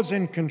who was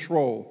in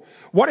control?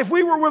 What if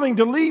we were willing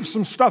to leave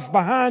some stuff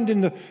behind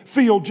in the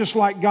field just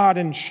like God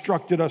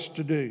instructed us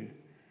to do?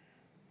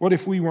 What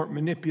if we weren't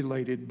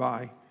manipulated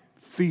by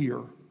fear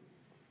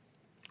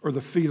or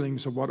the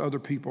feelings of what other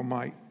people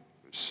might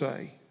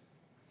say?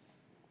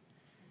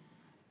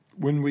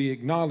 when we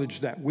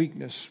acknowledge that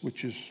weakness,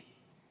 which is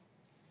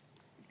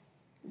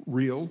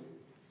real,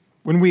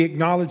 when we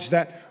acknowledge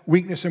that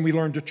weakness and we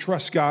learn to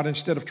trust God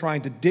instead of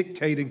trying to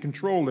dictate and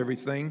control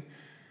everything,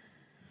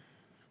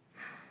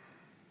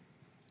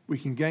 we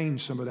can gain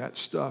some of that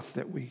stuff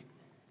that we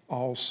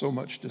all so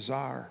much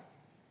desire,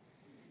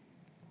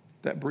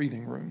 that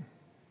breathing room.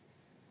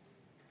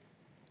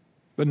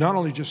 But not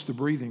only just the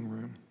breathing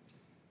room,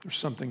 there's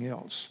something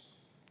else.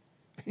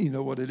 You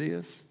know what it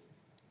is?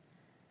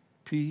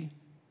 P-E-A-C-E.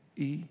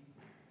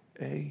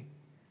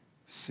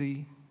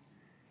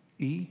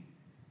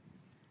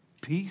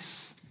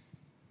 Peace.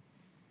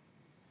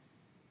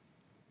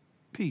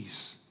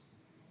 Peace.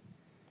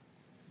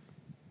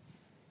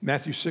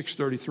 Matthew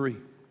 6:33.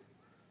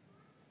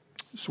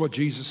 It's what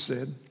Jesus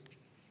said.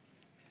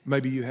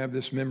 Maybe you have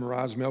this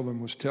memorized.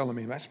 Melvin was telling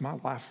me, that's my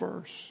life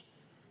verse.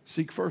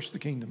 Seek first the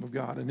kingdom of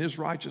God and His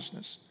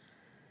righteousness,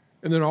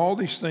 and then all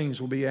these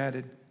things will be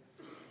added.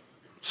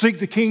 Seek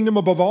the kingdom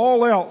above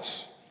all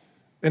else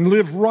and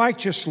live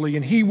righteously,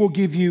 and He will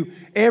give you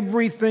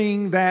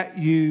everything that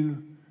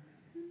you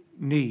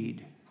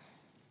need.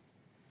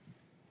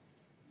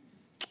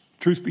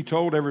 Truth be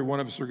told, every one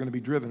of us are going to be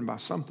driven by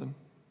something.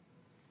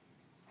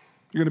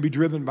 You're going to be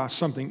driven by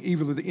something,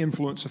 either the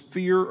influence of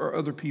fear or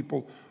other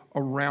people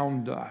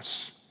around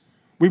us.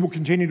 We will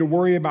continue to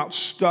worry about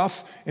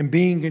stuff and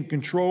being in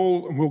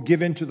control, and we'll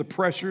give in to the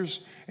pressures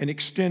and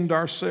extend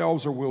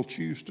ourselves, or we'll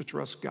choose to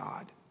trust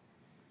God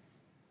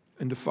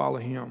and to follow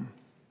Him,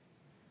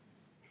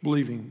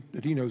 believing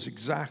that He knows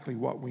exactly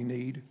what we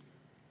need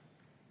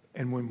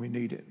and when we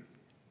need it.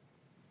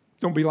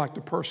 Don't be like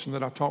the person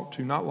that I talked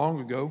to not long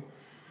ago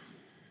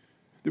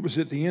that was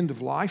at the end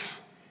of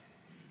life,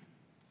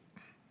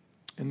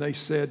 and they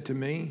said to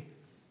me,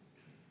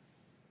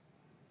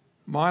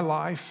 my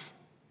life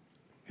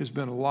has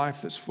been a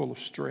life that's full of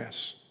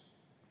stress.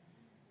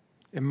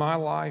 And my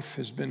life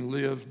has been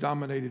lived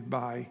dominated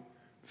by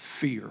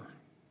fear.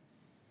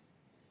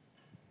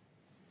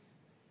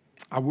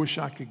 I wish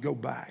I could go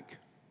back.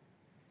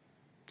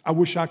 I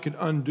wish I could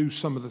undo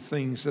some of the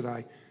things that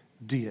I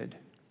did.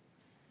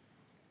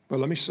 But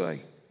let me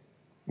say,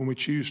 when we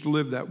choose to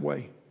live that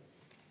way,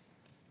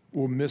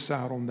 we'll miss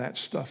out on that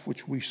stuff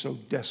which we so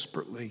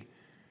desperately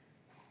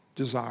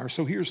desire.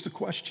 So here's the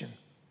question.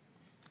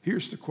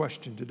 Here's the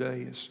question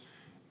today as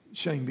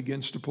Shane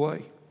begins to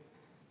play.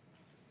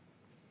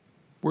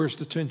 Where's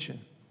the tension?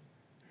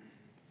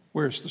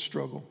 Where's the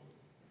struggle?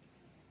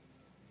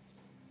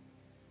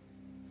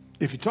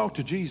 If you talk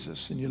to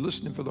Jesus and you're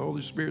listening for the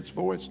Holy Spirit's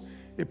voice,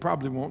 it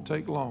probably won't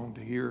take long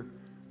to hear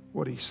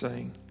what He's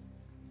saying.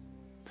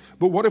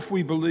 But what if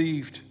we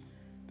believed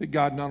that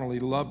God not only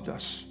loved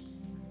us,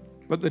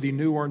 but that He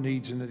knew our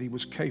needs and that He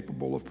was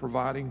capable of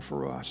providing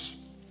for us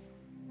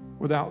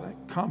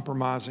without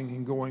compromising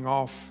and going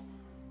off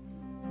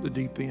the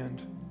deep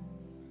end?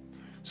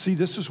 See,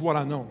 this is what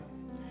I know.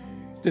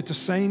 That the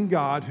same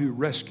God who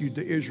rescued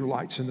the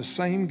Israelites and the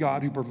same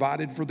God who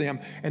provided for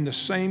them and the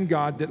same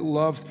God that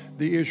loved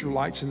the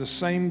Israelites and the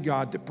same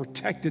God that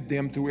protected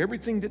them through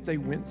everything that they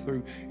went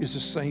through is the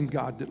same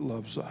God that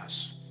loves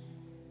us.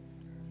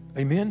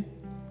 Amen?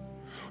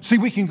 See,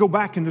 we can go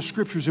back in the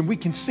Scriptures and we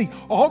can see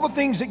all the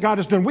things that God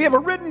has done. We have a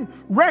written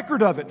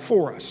record of it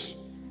for us.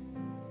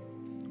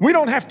 We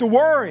don't have to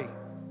worry.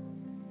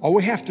 All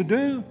we have to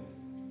do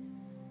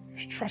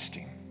is trust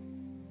Him.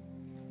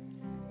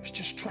 It's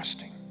just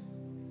trusting.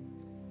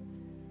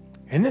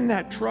 And in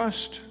that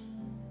trust,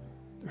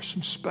 there's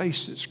some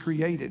space that's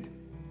created.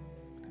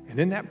 And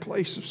in that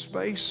place of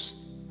space,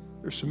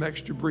 there's some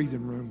extra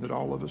breathing room that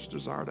all of us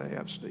desire to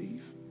have,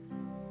 Steve.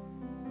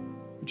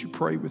 Would you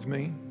pray with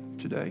me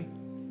today?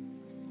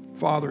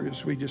 Father,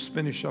 as we just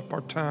finish up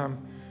our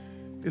time,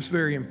 it's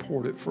very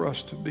important for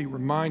us to be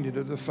reminded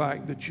of the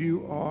fact that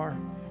You are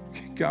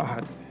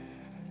God.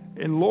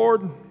 And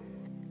Lord,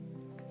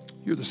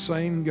 You're the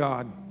same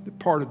God that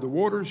parted the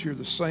waters. You're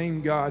the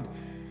same God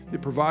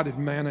that provided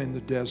manna in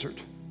the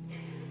desert.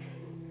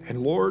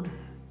 And Lord,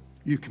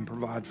 You can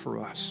provide for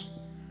us.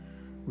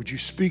 Would You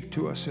speak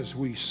to us as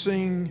we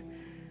sing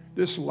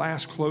this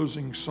last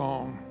closing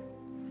song?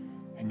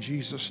 In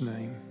Jesus'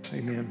 name,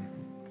 amen.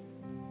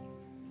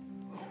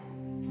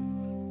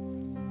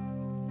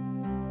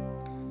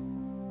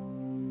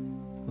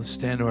 Let's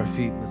stand to our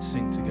feet and let's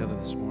sing together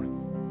this morning.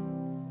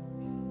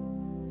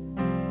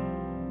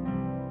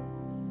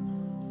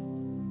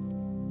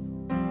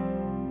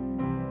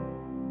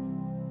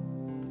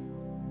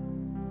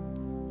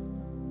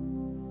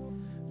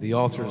 The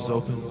altar is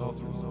open.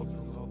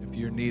 If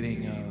you're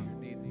needing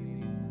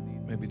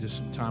maybe just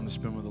some time to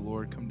spend with the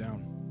Lord, come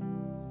down.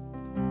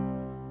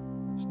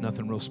 It's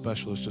nothing real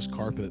special. It's just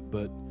carpet,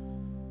 but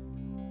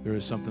there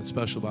is something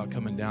special about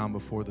coming down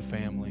before the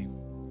family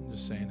and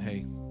just saying, hey,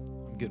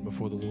 I'm getting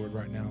before the Lord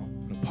right now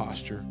in a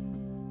posture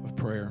of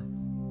prayer.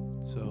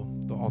 So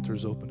the altar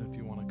is open if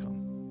you want to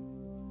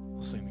come.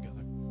 We'll sing together.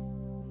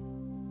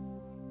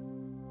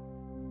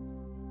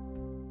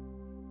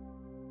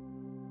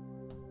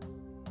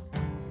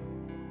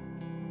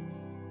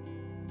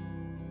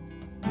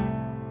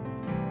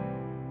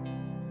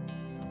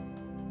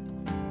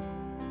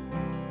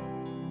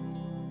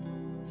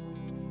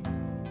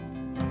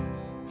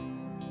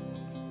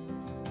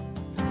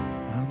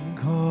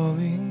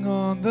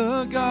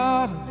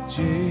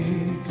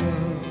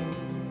 Jacob,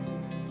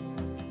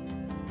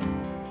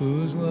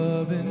 whose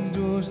love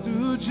endures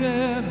through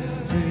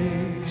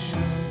generations.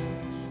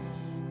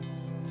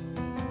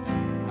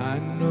 I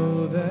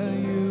know that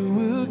you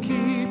will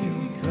keep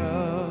your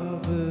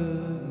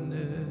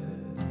covenant.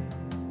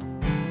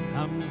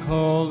 I'm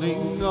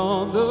calling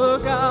on the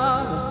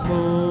God of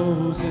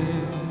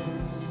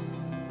Moses,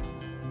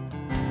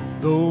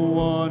 the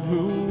one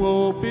who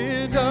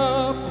opened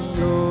up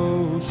the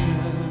ocean.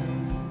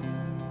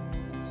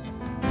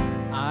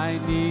 I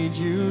need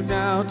you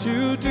now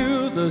to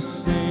do the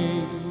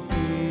same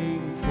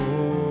thing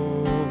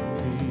for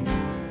me.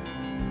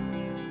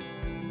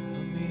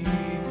 For me.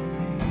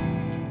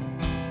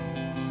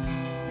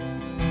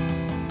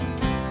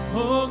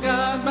 Oh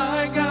God,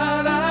 my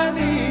God, I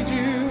need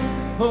you.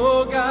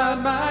 Oh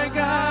God, my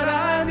God,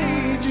 I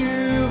need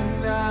you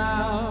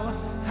now.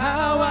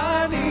 How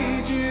I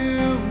need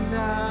you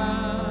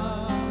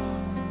now.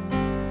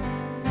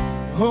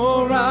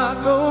 Oh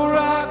rock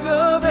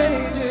of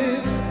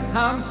ages,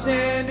 I'm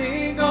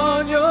standing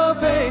on your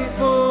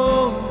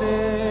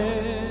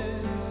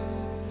faithfulness,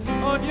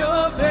 on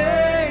your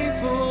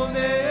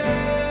faithfulness.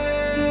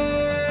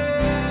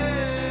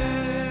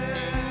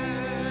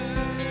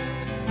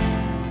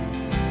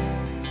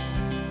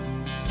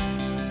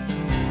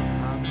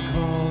 I'm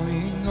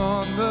calling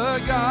on the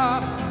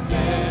God of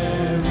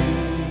Mary,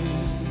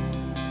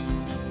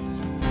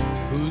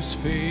 whose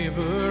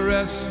favor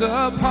rests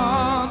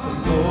upon the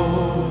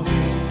lowly.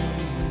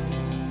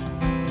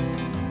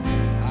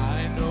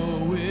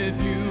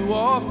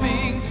 All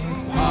things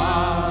are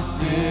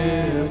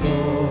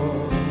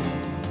possible.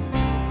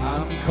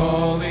 I'm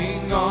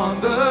calling on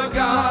the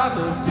God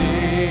of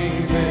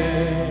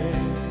David,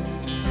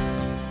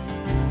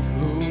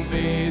 who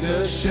made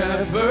a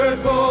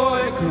shepherd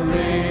boy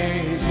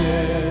courageous.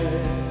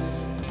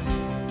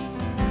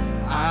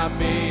 I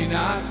may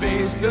not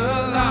face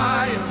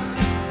Goliath,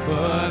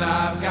 but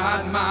I've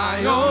got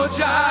my own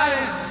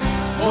giants.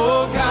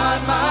 Oh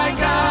God, my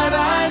God,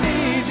 I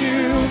need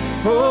you.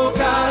 Oh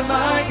God,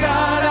 my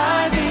God,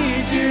 I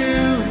need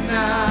you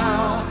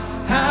now.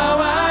 How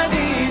I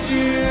need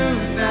you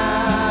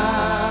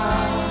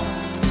now.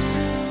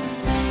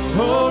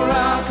 Oh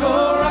rock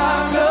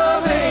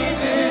of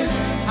ages,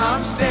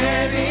 I'm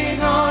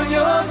standing on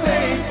your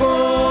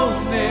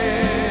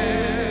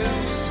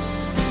faithfulness,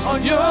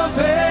 on your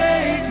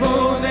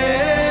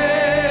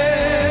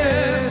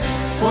faithfulness.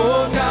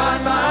 Oh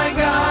God, my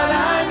God,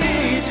 I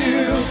need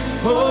you.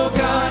 Oh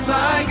God,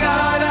 my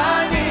God,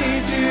 I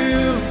need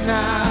you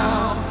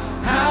now.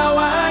 How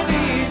I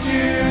need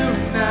you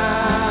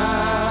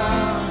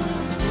now.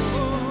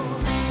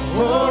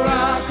 Oh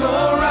rock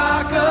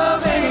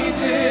of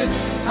ages,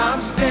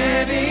 I'm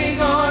standing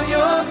on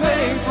your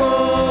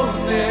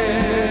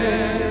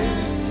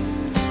faithfulness,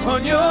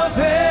 on your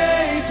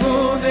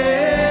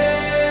faithfulness.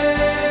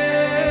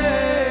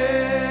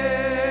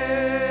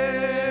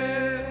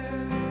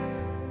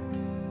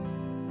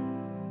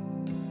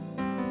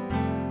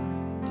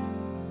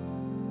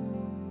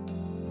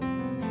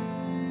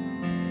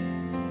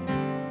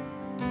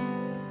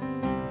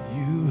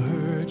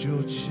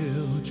 Your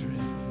children,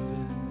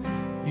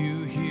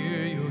 you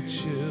hear your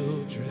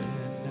children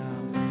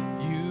now.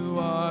 You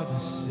are the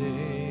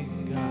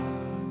same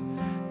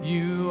God.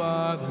 You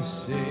are the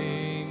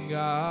same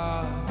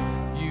God.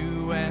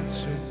 You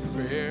answered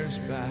prayers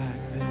back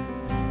then.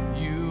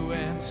 You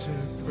answer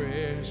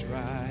prayers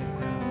right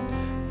now.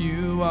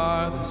 You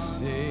are the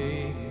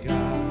same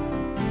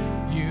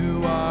God.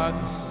 You are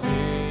the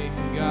same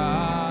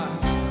God.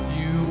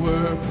 You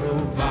were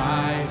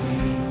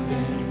providing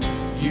then.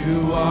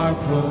 You are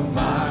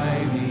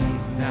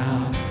providing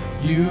now.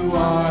 You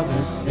are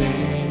the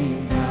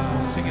same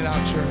God. Sing it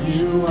out, church.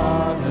 You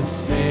are the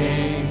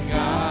same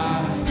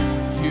God.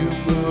 You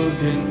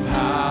moved in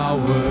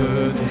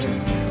power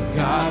then.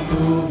 God,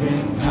 move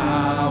in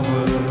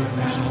power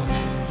now.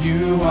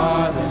 You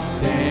are the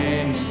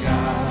same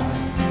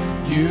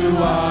God. You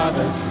are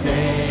the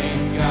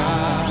same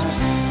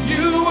God.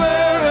 You were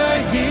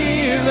a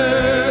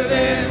healer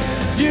then.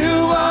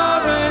 You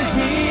are a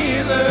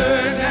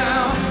healer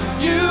now.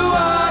 You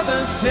are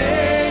the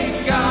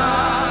same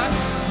God.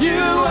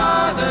 You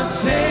are the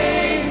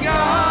same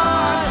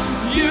God.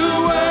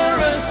 You were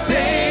a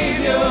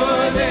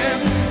Savior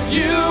then.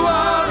 You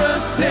are a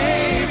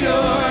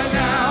Savior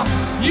now.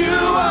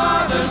 You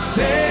are the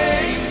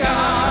same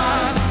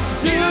God.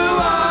 You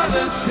are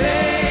the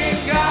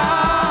same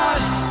God.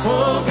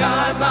 Oh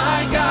God,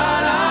 my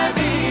God, I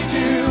need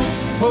you.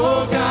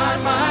 Oh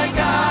God, my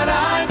God,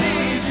 I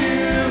need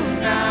you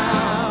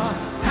now.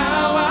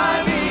 How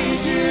I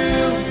need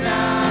you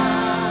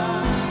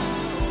now.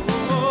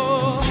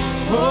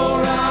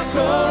 Oh rock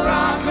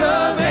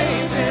of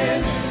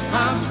ages,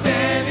 I'm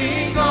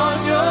standing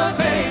on your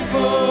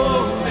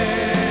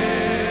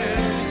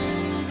faithfulness,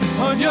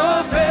 on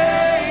your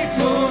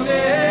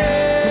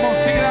faithfulness. Come on,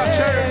 sing it out,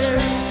 church.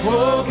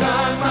 Oh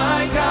God,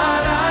 my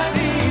God, I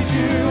need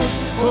you.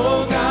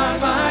 Oh God,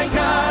 my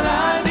God,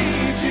 I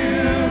need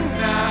you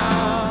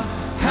now.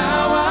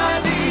 How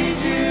I need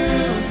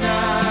you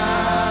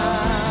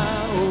now.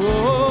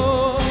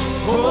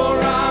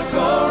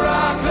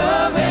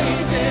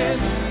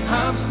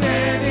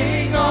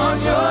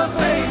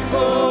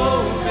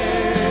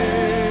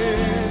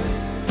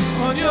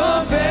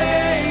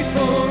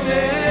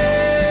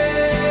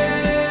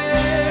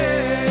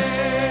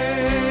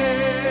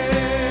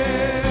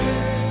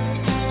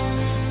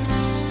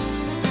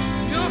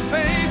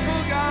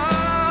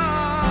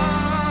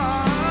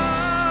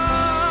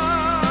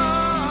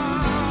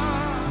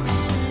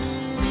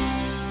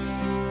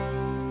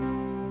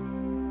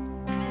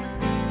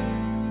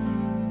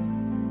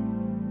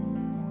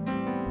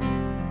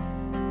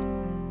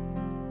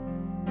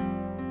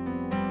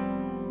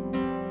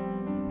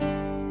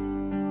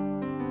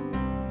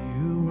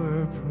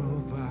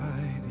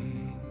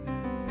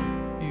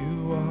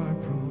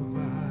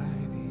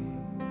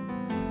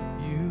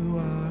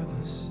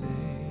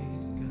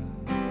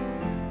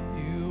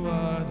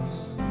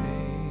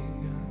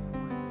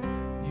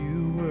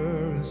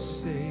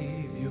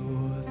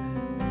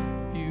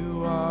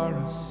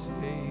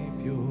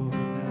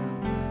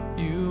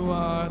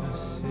 the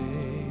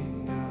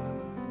same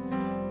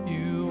God.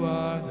 You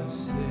are the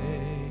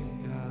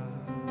same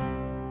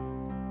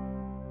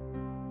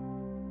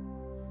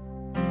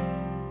God.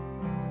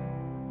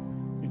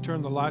 You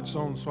turn the lights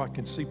on so I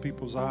can see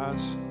people's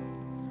eyes.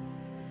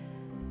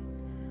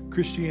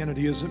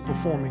 Christianity isn't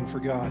performing for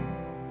God.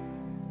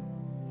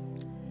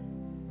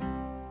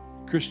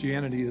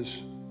 Christianity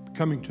is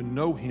coming to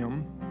know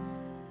Him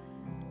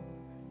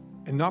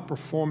and not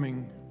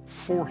performing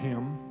for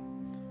Him,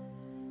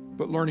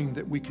 but learning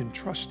that we can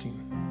trust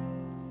Him.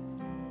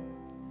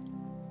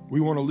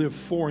 We want to live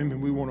for Him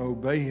and we want to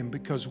obey Him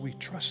because we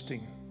trust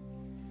Him.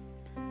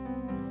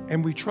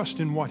 And we trust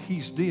in what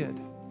He's did.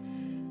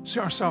 See,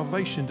 our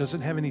salvation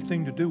doesn't have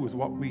anything to do with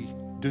what we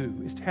do.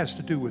 It has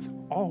to do with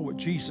all what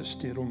Jesus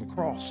did on the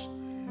cross.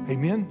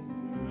 Amen?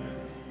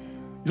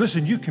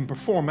 Listen, you can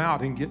perform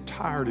out and get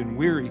tired and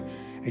weary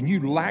and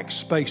you lack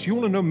space. You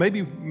want to know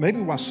maybe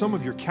why some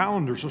of your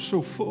calendars are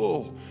so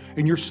full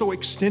and you're so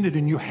extended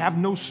and you have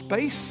no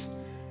space?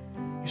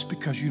 It's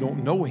because you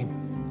don't know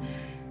Him.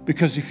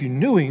 Because if you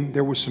knew Him,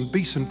 there would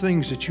be some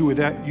things that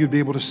you'd be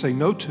able to say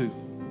no to.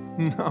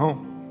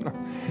 No.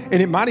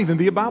 And it might even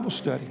be a Bible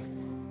study.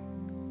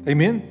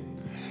 Amen?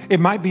 It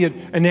might be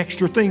an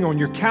extra thing on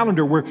your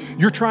calendar where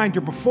you're trying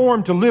to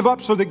perform to live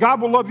up so that God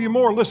will love you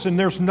more. Listen,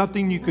 there's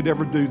nothing you could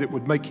ever do that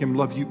would make Him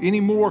love you any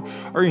more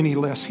or any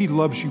less. He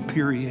loves you,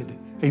 period.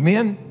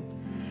 Amen?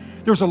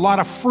 There's a lot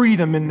of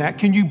freedom in that.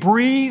 Can you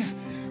breathe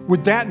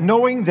with that,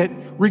 knowing that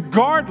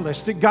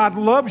regardless that God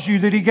loves you,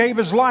 that He gave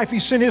His life, He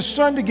sent His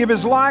Son to give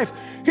His life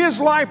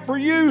for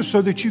you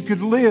so that you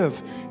could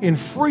live in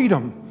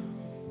freedom.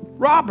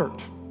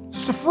 Robert,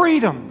 it's the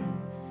freedom.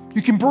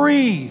 You can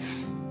breathe.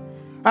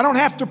 I don't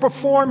have to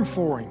perform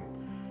for Him.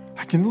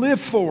 I can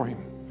live for Him.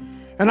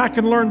 And I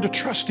can learn to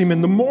trust Him.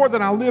 And the more that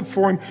I live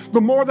for Him,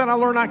 the more that I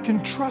learn I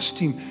can trust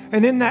Him.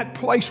 And in that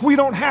place, we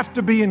don't have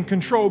to be in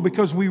control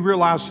because we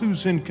realize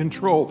who's in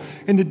control.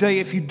 And today,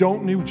 if you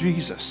don't know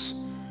Jesus,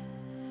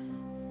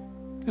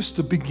 this is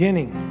the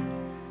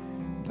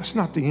beginning. That's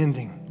not the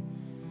ending.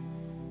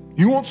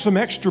 You want some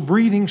extra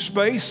breathing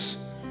space?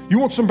 You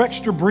want some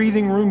extra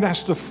breathing room?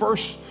 That's the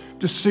first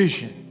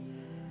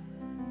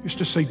decision. Is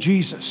to say,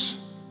 Jesus,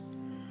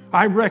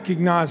 I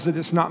recognize that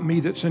it's not me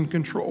that's in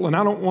control, and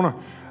I don't want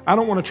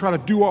to try to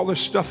do all this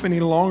stuff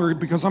any longer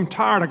because I'm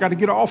tired. I got to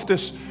get off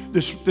this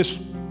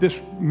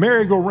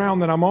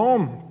merry-go-round that I'm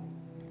on.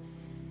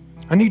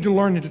 I need to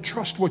learn to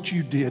trust what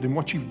you did and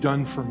what you've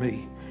done for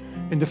me,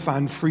 and to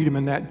find freedom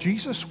in that.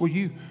 Jesus, will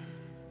you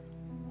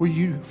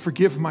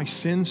forgive my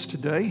sins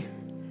today?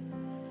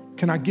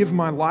 Can I give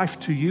my life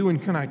to you,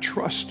 and can I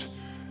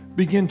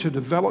begin to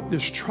develop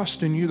this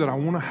trust in you that I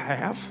want to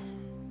have?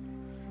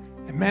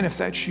 And man, if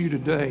that's you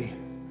today,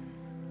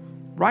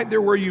 right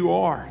there where you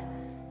are,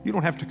 you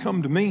don't have to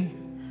come to me,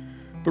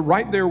 but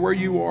right there where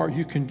you are,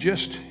 you can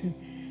just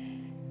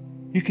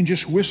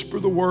whisper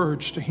the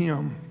words to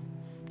Him.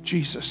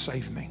 Jesus,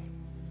 save me.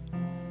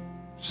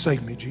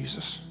 Save me,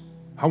 Jesus.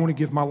 I want to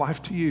give my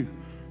life to you.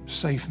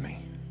 Save me.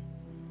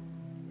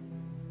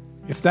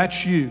 If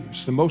that's you,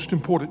 it's the most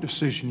important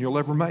decision you'll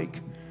ever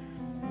make.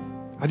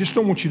 I just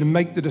don't want you to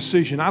make the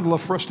decision. I'd love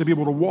for us to be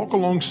able to walk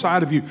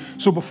alongside of you.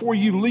 So before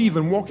you leave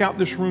and walk out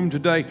this room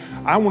today,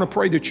 I want to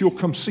pray that you'll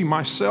come see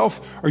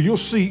myself or you'll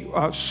see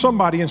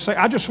somebody and say,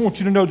 I just want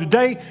you to know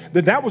today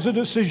that was a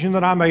decision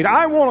that I made.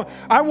 I want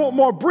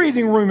more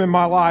breathing room in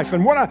my life.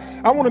 And what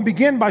I want to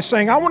begin by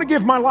saying, I want to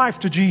give my life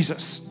to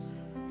Jesus.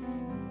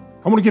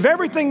 I want to give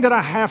everything that I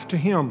have to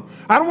Him.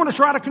 I don't want to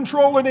try to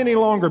control it any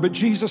longer, but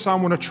Jesus, I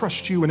want to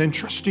trust you, and in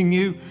trusting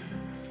you,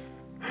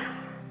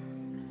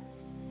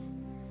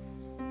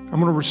 I'm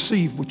going to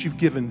receive what you've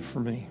given for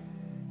me.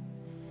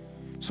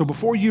 So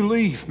before you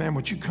leave, man,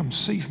 would you come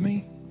see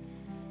me?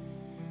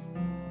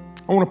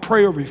 I want to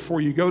pray over you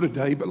before you go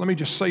today, but let me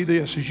just say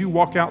this. As you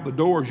walk out the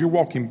door, as you're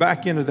walking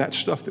back into that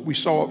stuff that we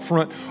saw up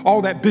front,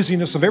 all that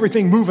busyness of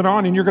everything moving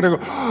on, and you're going to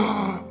go,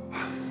 oh,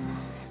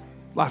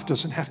 life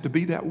doesn't have to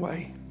be that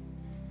way.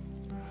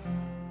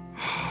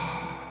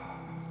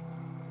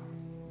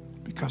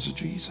 Because of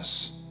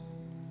Jesus.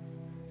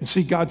 And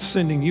see, God's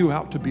sending you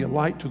out to be a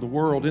light to the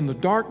world in the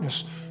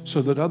darkness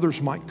so that others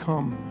might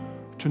come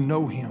to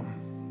know Him.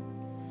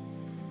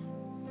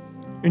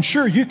 And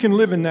sure, you can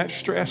live in that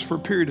stress for a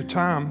period of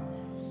time.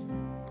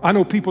 I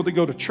know people that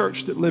go to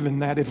church that live in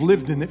that, have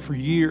lived in it for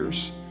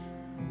years.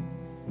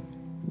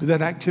 But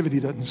that activity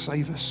doesn't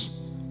save us.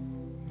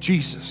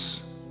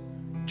 Jesus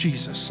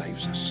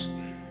saves us.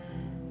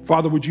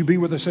 Father, would you be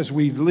with us as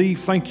we leave?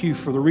 Thank you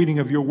for the reading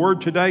of your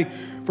word today,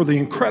 for the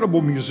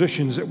incredible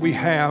musicians that we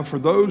have, for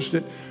those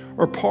that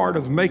are part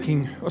of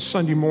making a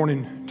Sunday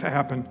morning to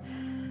happen.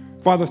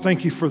 Father,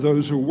 thank you for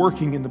those who are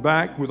working in the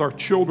back with our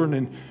children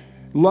and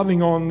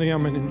loving on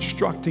them and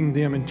instructing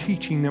them and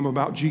teaching them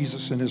about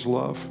Jesus and His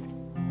love.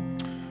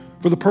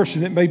 For the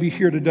person that may be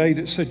here today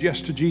that said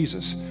yes to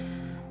Jesus,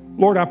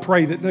 Lord, I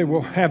pray that they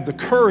will have the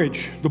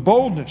courage, the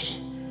boldness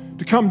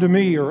to come to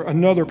me or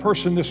another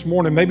person this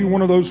morning, maybe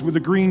one of those with a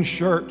green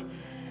shirt,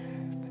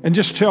 and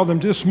just tell them,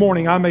 this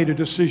morning I made a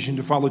decision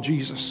to follow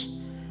Jesus.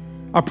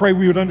 I pray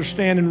we would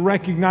understand and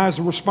recognize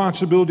the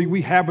responsibility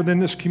we have within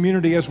this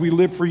community as we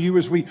live for you,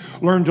 as we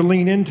learn to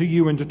lean into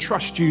you and to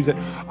trust you, that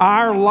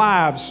our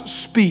lives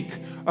speak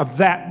of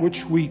that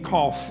which we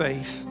call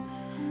faith.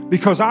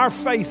 Because our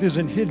faith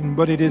isn't hidden,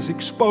 but it is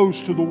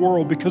exposed to the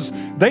world, because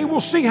they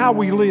will see how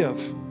we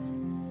live.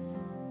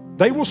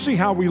 They will see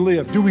how we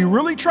live. Do we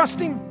really trust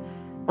Him,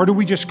 or do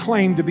we just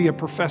claim to be a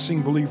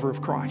professing believer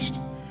of Christ?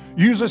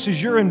 Use us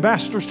as your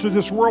ambassadors to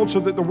this world so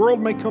that the world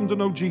may come to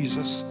know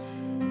Jesus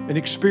and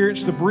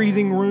experience the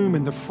breathing room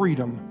and the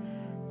freedom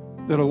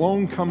that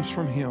alone comes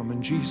from Him.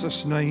 In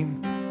Jesus'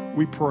 name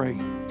we pray.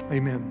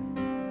 Amen.